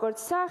 როგორც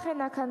სახე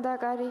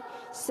ნაქანდაკარი,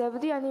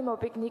 სევდიანი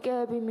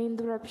მოპიკნიკეები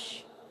მინდვრებში.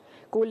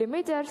 გული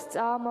მიწერს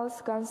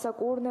წამალს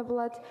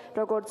განსაკურნებლად,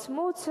 როგორც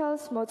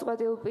მუცელს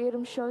მოწყვეტილ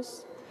პირმშოს.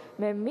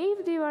 მე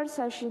მივდივარ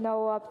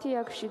საშინაო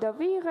აფთიაქში და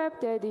ვიღებ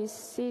დედის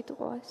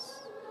სიტყვას.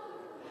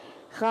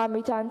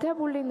 ღამით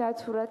ანთებული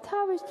ნათურა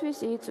თავისთვის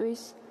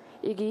იწვის,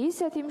 იგი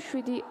ისეთი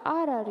მშვიდი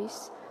არ არის,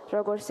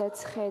 როგორცაც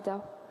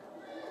ხედავ.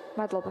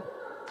 მადლობა.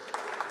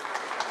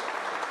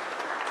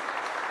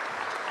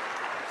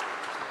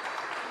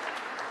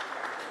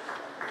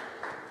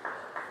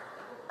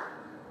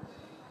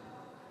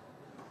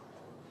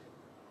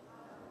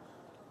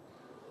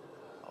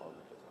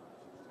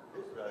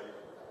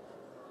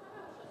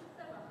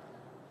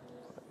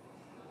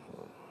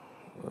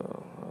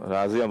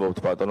 რაზი ამბობთ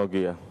ბატონო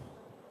გია?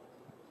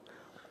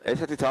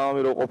 ესეთი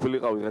თამამი რო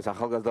ყოფილიყავი დღეს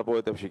ახალგაზრდა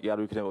პოეტებში კი არ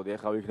ვიქნებოდი,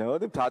 ეხლა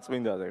ვიქნებოდი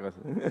მთაწმინდაზე.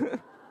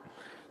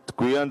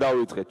 თქვენ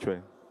დავიწყეთ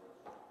ჩვენ.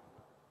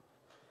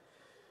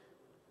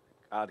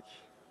 კარგი,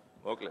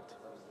 მოკლედ.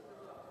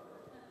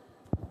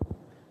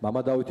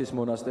 მამა დავითის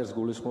მონასტერს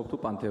გულისხმობ თუ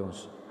პანთეონს?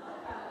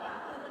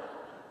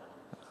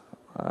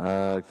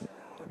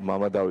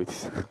 მამა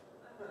დავითის.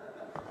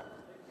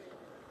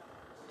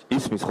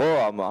 ისმის ხო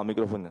ამ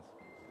მიკროფონს?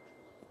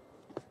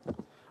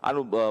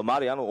 ანუ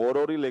მარი, ანუ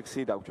ორ-ორი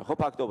ლექსი დაგვრჩა, ხო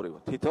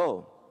ფაქტობრივად? თითო?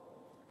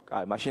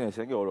 კაი, მაშინ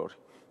ესე იგი ორ-ორი.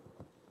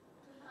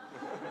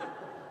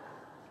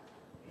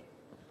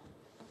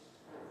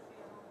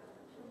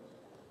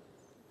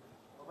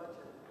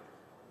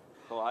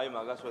 ხო, აი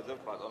მაგას ვეძებ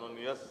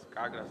ბატონონიას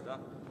კაგრას და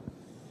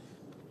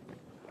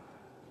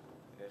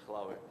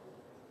ეხლავე.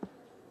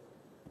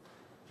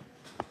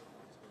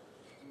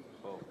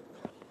 ხო.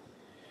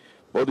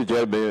 მოდი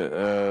ჯერ მე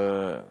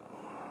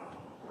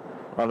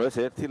ანუ ეს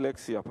ერთი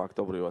ლექსია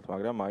ფაქტობრივად,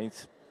 მაგრამ მაინც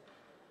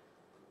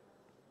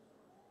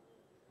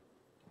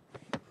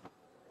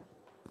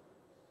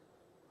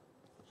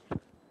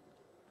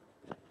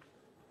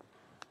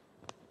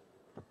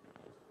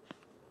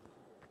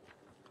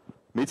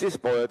მიწის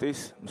პოეტის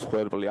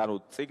მსხვერპლი, ანუ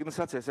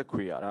წიგნსაც ესე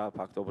ქვია რა,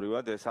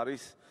 ფაქტობრივად ეს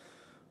არის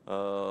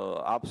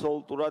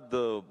აბსოლუტურად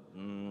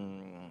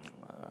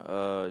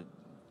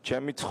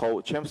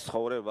ჩემს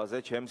ცხოვრებაზე,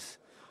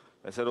 ჩემს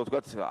ესე რომ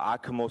ვთქვათ,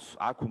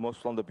 აქ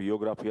მოსვლამდე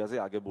ბიოგრაფიაზე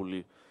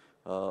აგებული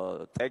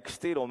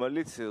ტექსტი,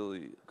 რომელიც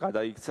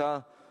გადაიქცა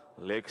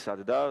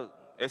ლექსად და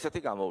ესეთი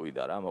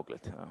გამოვიდა რა,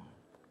 მოკლედ.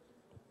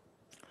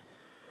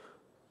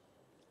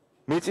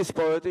 მიწის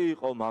პოეტი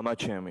იყო მამა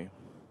ჩემი.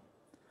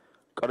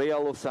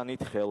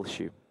 კრიალოსანით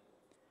ხელში,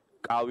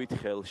 კავით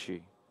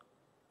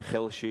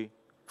ხელში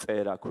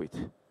წერაქვით.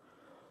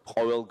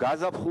 ყოველ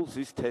გაზაფხულს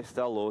ის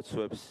თესდა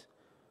ლოცვებს,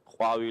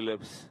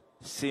 ყვავილებს,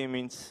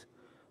 სიმინდს,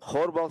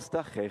 ხორბალს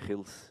და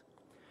ხეხილს.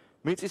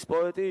 მიწის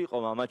პოეტი იყო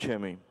მამა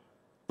ჩემი,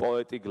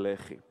 პოეტი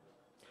გლეხი.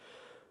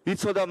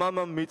 იცოდა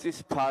მამამ მიწის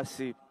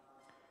ფასი,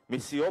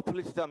 მისი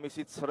ოფლით და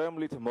მისი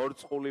ცრემლით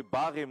მორწყული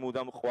ბაღი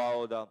მუდამ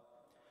ყვაოდა,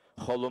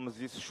 ხოლო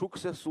მზის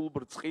შუქზე სულ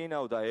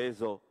ბრწყინავდა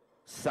ეზო,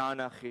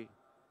 სანახი.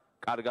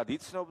 კარგად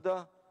იცნობდა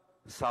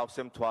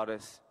სავსე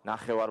მთვარეს,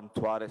 ნახევარ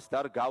მთვარეს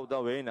და რგავდა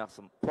ვენახს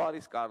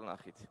მთვარის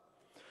კარნახით.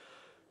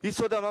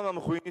 იცოდა მამამ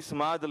ღვინის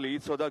მადლი,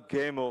 იცოდა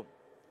გემო,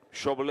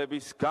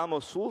 შობლების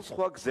გამო სულ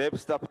სხვა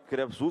გზებს და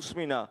ფიქრებს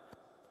უსმინა,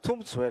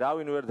 თუმცა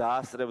ვერავინ ვერ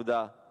დაასწრებდა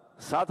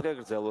სადღე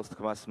გრძელოს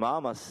თქმას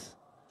მამას,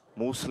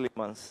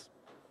 მუსლიმანს.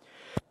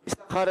 ის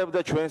ახარებდა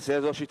ჩვენს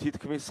ეზოში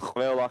თითქმის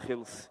ყველა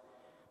ხილს.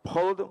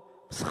 მხოლოდ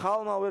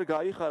მსხალმა ვერ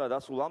გაიხარა და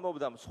სულ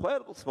ამბობდა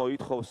მსხვერპლს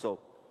მოითხოვსო.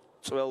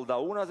 წველ და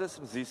უნაზეს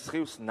მზის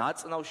სხივს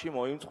ნაწნავში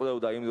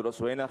მოიმწყდევდა იმ დროს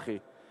ვენახი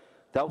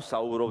და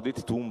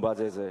ვსაუბრობდით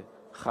დუმბაძეზე,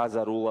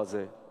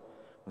 ხაზარულაზე.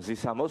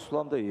 მზის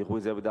ამოსვლამდე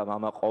იღვიძებდა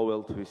მამა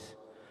ყოველთვის.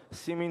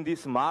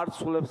 სიმინდის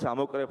მარცვლებს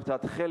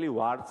ამოკრებდათ ხელი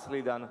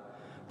ვარცლიდან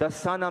და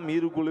სანამ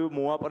ირგვლივ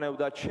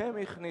მოაპნევდა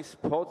ჩემი ხნის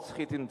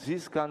ფოცხით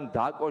მზისგან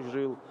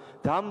დაკოჟრილ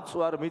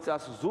დამწვარ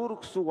მიწას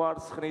ზურგს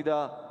უარცხნი და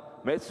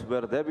მეც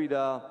ვერდები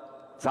და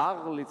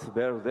ძაღლიც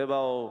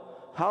ვერდებაო,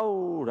 ჰაუ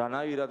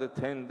რანაირად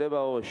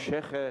თენდებაო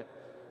შეხე,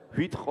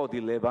 ვითყოდი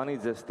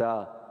ლებანიძეს და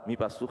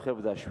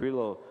მიპასუხებდა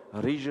შვილო,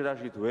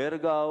 რიჟრაჟით ვერ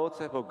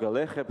გააოცებო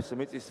გლეხებს.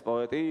 მიწის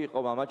პოეტი იყო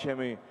მამა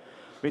ჩემი,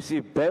 მისი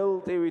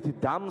ბელტივით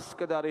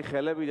დამსკდარი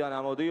ხელებიდან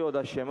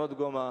ამოდიოდა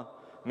შემოდგომა,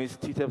 მის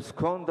თითებს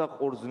ჰქონდა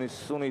ყურძნის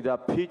სუნი და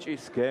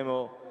ფიჭის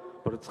გემო,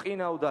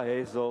 ბრწყინავდა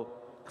ეზო,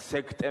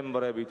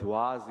 სექტემბრებით,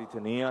 ვაზით,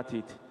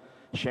 ნიათით.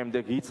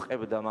 შემდეგ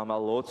იწყებდა მამა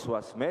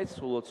ლოცვას,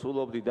 მეც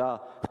ულოცულობდი და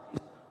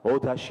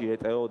ოდაში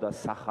ეტეოდა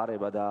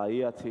სახარება და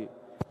აიათი.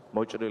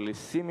 მოჭრილი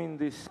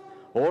სიმინდის,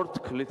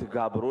 ორთქლით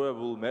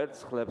გაბრუებულ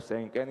მერცხლებს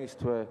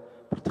ენკენისთვე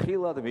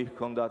ფრთხილად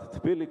მიჰქონდათ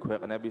თბილი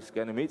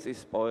ქვეყნებისკენ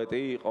მიწის პოეტი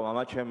იყო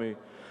მამაჩემი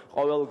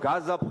ყოველ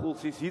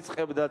გაზაფხულს ის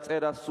იწყებდა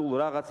წერას სულ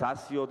რაღაც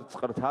 100-ოდ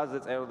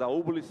წყრთაზე წერდა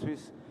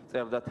უბლისთვის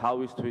წერდა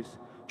თავისთვის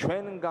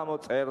ჩვენ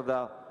გამოწერდა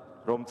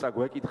რომ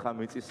წაგვეკითხა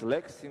მიწის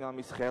ლექსი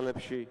მამის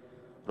ხელებში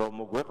რომ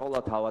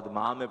მოგვეყოლა თავად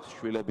მამებს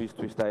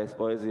შვილებისთვის და ეს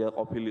პოეზია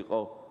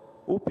ყოფილიყო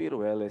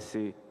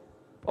უპირველესი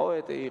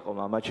პოეტი იყო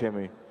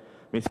მამაჩემი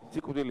მის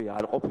სიკვდილი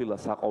არ ყოფილა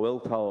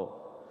საყოველთაო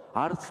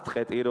არც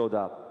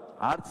ტყეტიროდა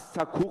არც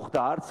საკუხდა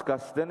არც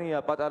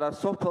გასდენია პატარა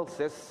სოფელს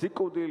ეს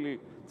სიკვდილი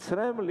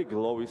ცრემლი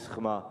გლოვის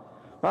ხმა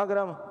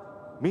მაგრამ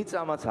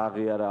მიწამაც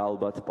აღიარა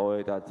ალბათ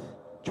პოეტად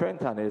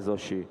ჩვენთან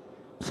ეზოში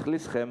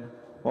მსხლის ხემ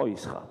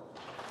მოისხა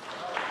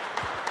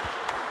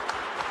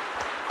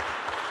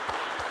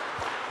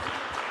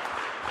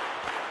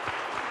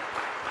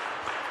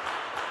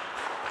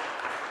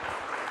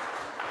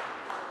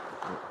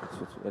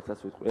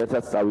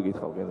ერთად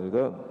წავიკითხავ გენრი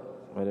და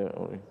მე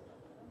ორი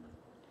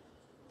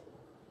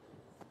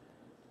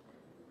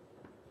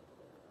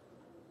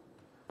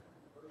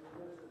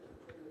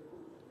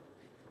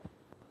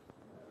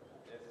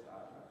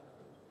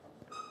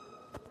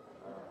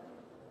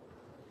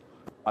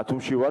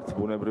ბათუმში ვართ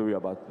ბუნებრივია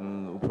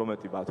უფრო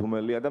მეტი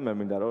ბათუმელია და მე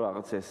მინდა რომ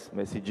რაღაც ეს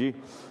მესიჯი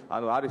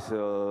ანუ არის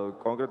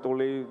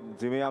კონკრეტული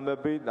ძიმე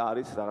ამბები და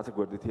არის რაღაცა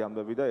გვერდითი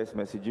ამბები და ეს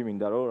მესიჯი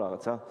მინდა რომ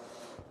რაღაცა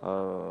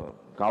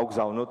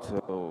გავგზავნოთ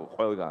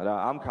ყველგან რა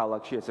ამ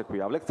ქალაქში ესე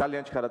ქვია ავლექ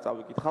ძალიან ჩქარა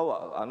წავიკითხავ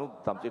ანუ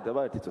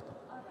დამჭირდება ერთი წუთი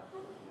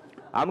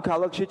ამ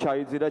ქალაქში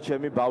ჩაიძირა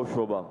ჩემი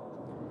ბავშვობა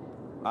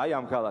აი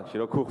ამ ქალაქში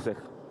რო ქუხს ეხ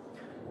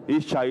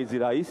ის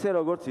ჩაიძირა ისე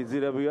როგორც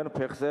იძირებიან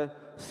ფეხზე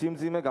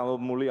სიმძიმე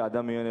გამომული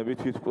ადამიანები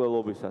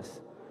თვითმკვლელობისას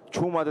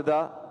ჩუმად და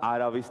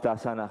არავის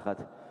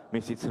დასანახად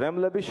მისი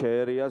ცრემლები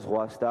შეერია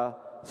ზღვას და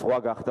ზღვა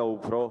გახდა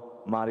უფრო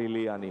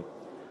მარილიანი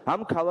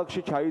ამ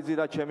ქალაქში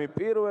ჩაიძირა ჩემი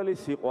პირველი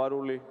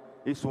სიყვარული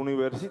ის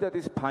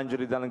უნივერსიტეტის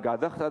ფანჯრიდან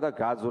გადახდა და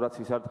გაძვრა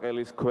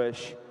ცისარტყელის ქვეშ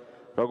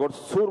როგორც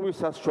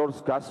ცურვისას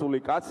შორს გასული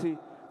კაცი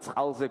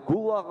წყალზე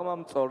გულაღმა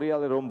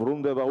მწორიალე რომ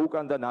ბრუნდება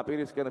უკან და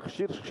ნაპირისკენ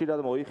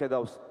ხშირ-ხშირად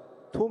მოიხედავს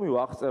თუ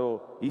მივაღწევო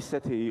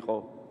ისეთი იყო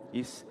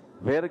ის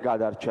ვერ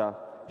გადარჩა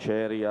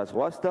შეერია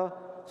ზღვას და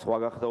ზღვა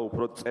გახდა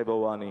უფრო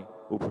წებოვანი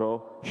უფრო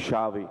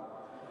შავი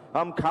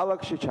ამ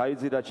ქალაქში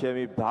ჩაიძირა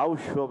ჩემი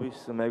ბავშვობის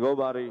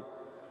მეგობარი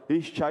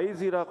ის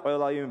ჩაიძირა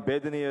ყველა იმ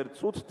ბედნიერ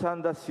წუთთან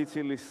და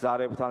სიცილის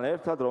ზარებთან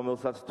ერთად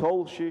რომელსაც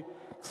თოვლში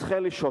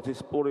ცხელი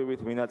შოთის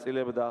პურივით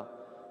მინაწილებდა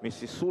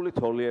მისი სული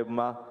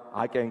თოლიებმა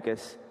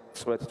აკენკეს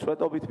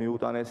წვეთ-წვეტობით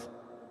მიუტანეს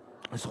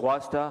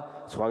ზღვას და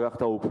ზღვა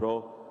გახდა უფრო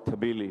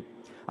თბილი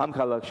ამ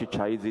ქალაქში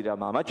ჩაიძირა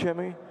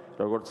მამაჩემი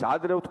როგორც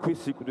ადრე ვთქვი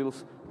სიკვდილს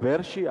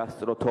ვერ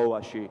შეასწრო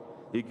თოვაში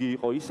იგი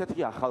იყო ისეთი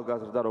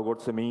ახალგაზრდა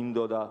როგორც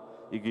მინდოდა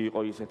იგი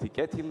იყო ისეთი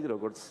კეთილი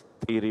როგორც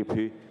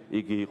ტირიფი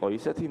იგი იყო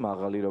ისეთი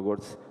მაღალი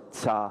როგორც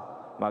ცა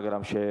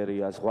მაგრამ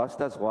შეერია ზღვას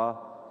და ზღვა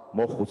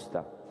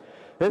მოხუცდა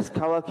ეს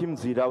ქალაქი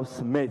მძირავს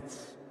მეც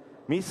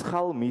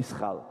მისხალ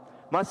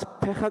მას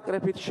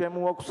ფეხაკრეფით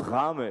შემოაქვს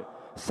ღამე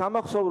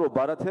სამახსოვრო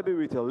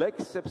ბარათებივით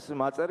ლექსებს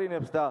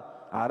მაწერინებს და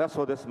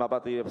არასოდეს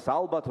მაპატიებს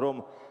ალბათ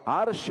რომ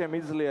არ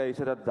შემიძლია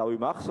ისედაც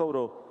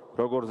დავიმახსოვრო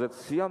როგორზეც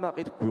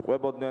სიამაყით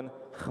გვიყვებოდნენ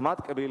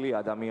ხმატკბილი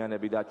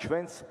ადამიანები და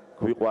ჩვენც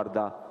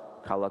გვიყვარდა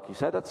ქალაქი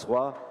სადაც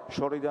ზღვა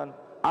შორიდან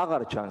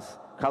აღარ ჩანს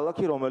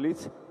ქალაქი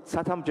რომელიც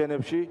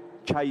სათამჯენებში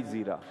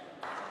ჩაიძირა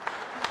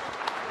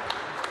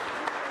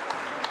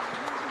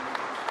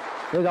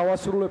მე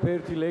დავასრულებ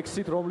ერთი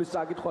ლექსით რომლის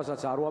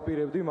წაკითხვასაც არ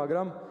ვაპირებდი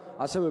მაგრამ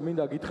ასევე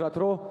მინდა გითხრათ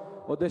რომ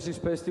ოდესის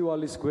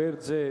ფესტივალის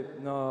გვერდზე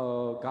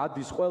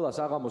გადის ყველა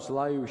საღამოს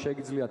ლაივი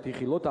შეგიძლიათ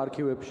იხილოთ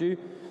არქივებში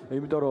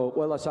იმიტომ რომ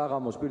ყველა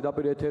საღამოს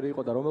პირდაპირ ეთერი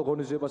იყო და რომელ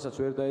ღონისძიებასაც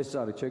ვერ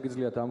დაესწარით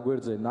შეგიძლიათ ამ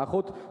გვერდზე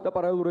ნახოთ და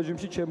პარალელურ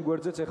რეჟიმში ჩემ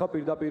გვერდზეც ახლა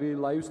პირდაპირ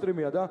ლაივ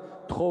სტრიმია და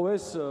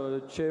თხოვეს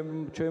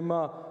ჩემმა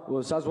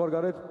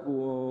საზღვარგარეთ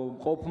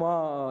ყოფმა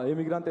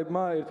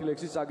ემიგრანტებმა ერთი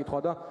ლექსის წაკითხვა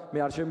და მე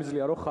არ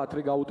შემიძლია რომ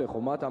ხათრი გაუტეხო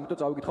მათ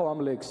ამიტომ წავიკითხავ ამ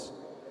ლექსს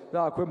და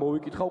აქვე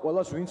მოვიკითხავ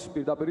ყველას ვინც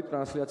პირდაპირ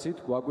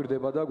ტრანსლაციით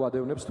გვაკვირდება და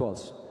გვადევნებს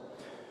თვალს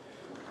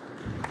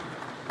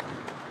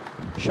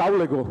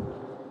შავლეგო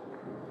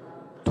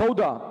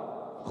თოვდა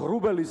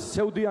ღრუბელის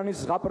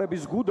სევდიანის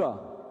ზღაპრების გუდა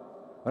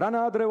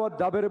რანაადრევად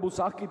დაბერებულს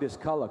აღკიდეს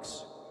ქალაქს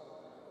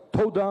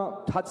თოვდა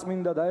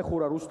თაწმინდა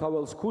დაეხურა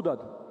რუსთაველს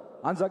ქუდად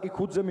ანზაკი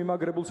ქუდზე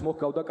მიმაგრებულს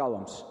მოჰგავდა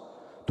კალამს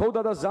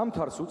თოვდა და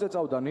ზამთარს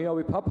უწეწავდა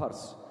ნიავი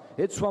ფაფარს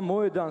ეცვა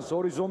მოედანს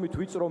ორი ზომით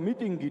ვიწრო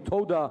მიტინგი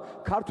თოვდა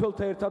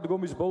ქართველთა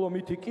ერთადგომის ბოლო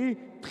მითიკი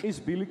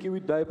ტყის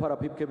ბილიკივით დაეფარა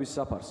ფიფქების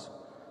საფარს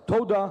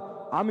თოვდა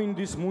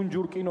ამინდის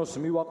მუნჯურ კინოს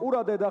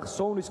მივაყურადე და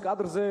ხსოვნის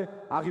კადრზე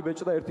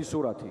აღიბეჭდა ერთი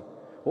სურათი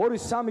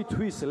 2-3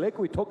 თვის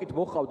ლეკვი თოკით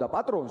მოხავდა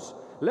პატრონს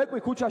ლეკვი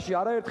ქუჩაში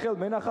არაერთხელ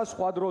მენახა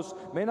სხვა დროს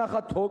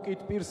მენახა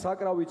თოკით პირს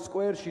საკრავით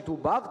სკვერში თუ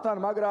ბაღთან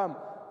მაგრამ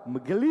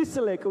მგლის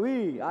ლეკვი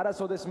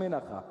არასოდეს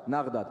მენახა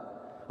ნაღდად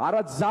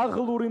არა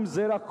ძაღლური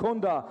მზერა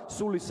ჰქონდა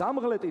სული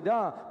სამღლეტი და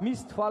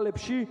მის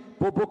თვალებში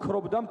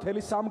ბობოქრობდა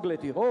მთელი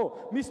სამგლეთი, ხო?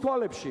 მის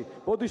თვალებში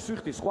ბოდიშ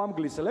სვიხთი სხვა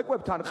მგლის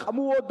ლეკვებთან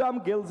ყმუოდა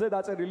მგელზე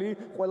დაწერილი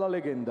ყველა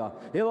ლეგენდა.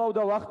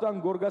 ელავდა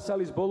ვახტანგ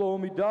გორგასალის ბოლო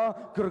ომი და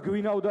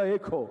გრგვინავდა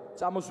ექო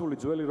წამოსული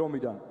ძველი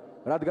რომიდან.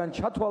 რადგან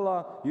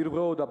ჩათვალა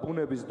ირღვეოდა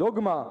ბუნების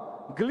დოგმა,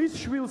 მგლის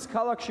შვილს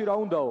ქალაქში რა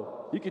უნდაო?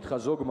 იკითხა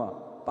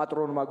ზოგმა.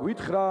 პატრონმა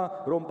გვითხრა,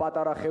 რომ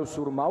პატარა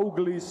ხევსურ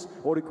მაუგლის,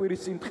 ორი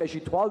კვირის წინ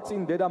ტყეში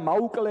თვალწინ დედა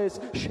მაუკლეს,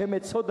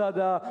 შემეცოდა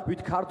და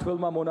ვით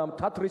ქართველმა მონამ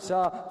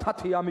თათრისა,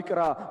 თათი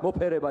ამიკრა,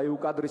 მოფერება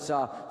იუკადრისა,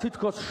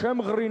 თითქოს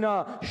შემღრინა,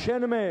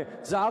 შენმე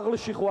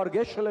ძაღლში ხوار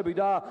გეშლები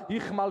და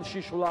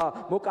იხმალში შვლა,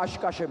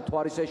 მოკაშკაშე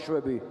მთვარის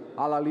ეშვები.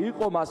 ალალი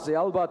იყო მასზე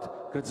ალბათ,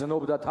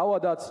 გრძნობდა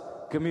თავადაც,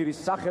 გმირის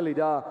სახელი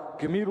და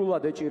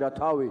გმირულად ეჭირა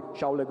თავი,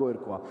 შავლეგო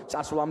ერქვა.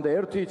 წასვლამდე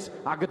ერთიც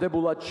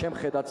აგდებულად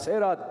შემხედა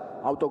წერად,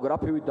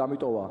 ავტოგრაფივით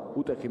დამიტოვა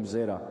უტეხი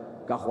მზერა.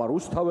 გახვარ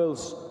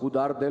უსთაველს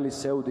უდარდელი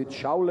სევდით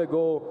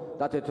შავლეგო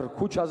და თეთრ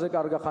ქუჩაზე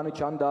კარგახანი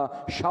ჩანდა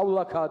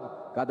შავლაკად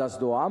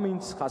გადასდო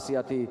ამინც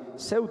ხასიათი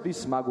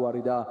სევდის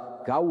მაგვარი და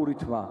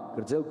გაურითმა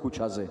გრძელ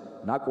ქუჩაზე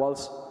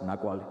ნაკვალს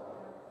ნაკვალი.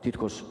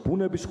 თითქოს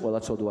ბუნების ყველა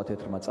ცოდვა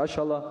თეთრმა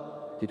წაშალა,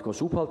 თითქოს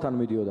უფალთან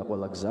მიდიოდა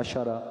ყველა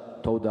გზაშარა,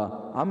 თოვდა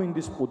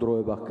ამინდის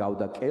მყუდროება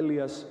ჰგავდა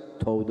კელიას,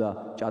 თოვდა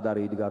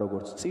ჭადარი იდგა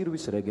როგორც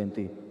წირვის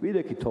რეგენტი,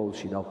 ვიდექი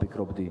თოვლში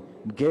დავფიქრობდი,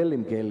 მგელი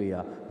მგელია,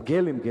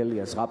 მგელი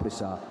მგელია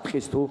ზღაპრისა,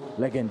 ტყის თუ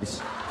ლეგენდის.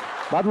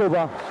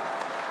 მადლობა.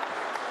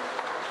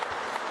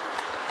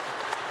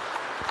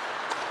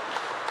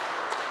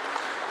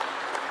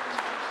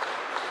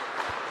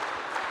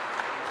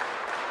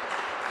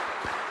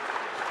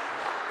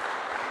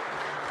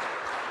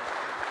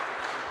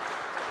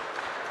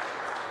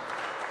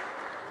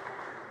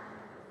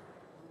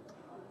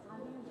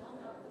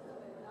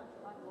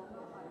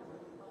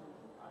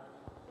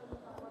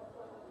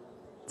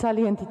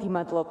 ძალიან დიდი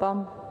მადლობა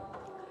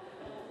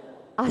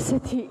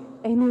ასეთი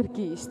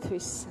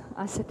ენერგიისთვის,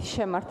 ასეთი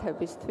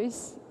შემართებისთვის,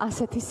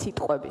 ასეთი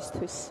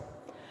სიტყვებისთვის.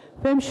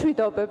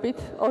 ვემშვიდობებით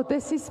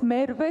ოდესის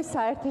მერვე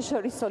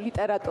საერთაშორისო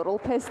ლიტერატურულ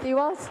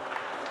ფესტივალს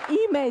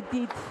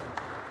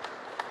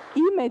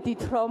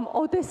იმედით, რომ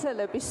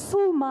ოდესელები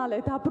სულ მალე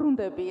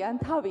დაბრუნდებიან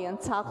თავიანთ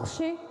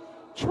სახლში,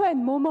 ჩვენ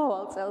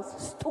მომავალ წელს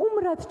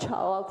სტუმრად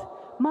ჩავალთ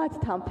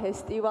მათთან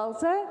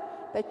ფესტივალზე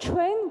და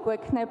ჩვენ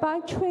გვექნება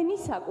ჩვენი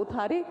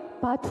საკუთარი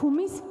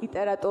ბათუმის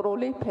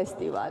ლიტერატურული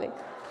ფესტივალი.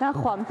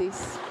 ნახვამდის.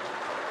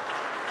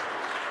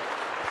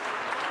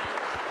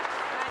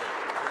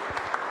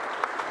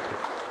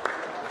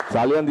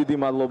 ძალიან დიდი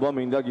მადლობა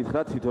მინდა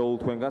გითხრათ თითოეულ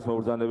თქვენგანს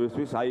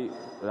მობრძანებისთვის. აი,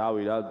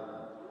 რავი რა,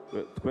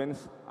 თქვენს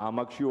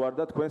ამაკში ვარ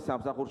და თქვენს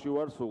სამსახურში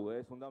ვარ სულ,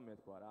 ეს უნდა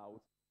მეთქვა რა.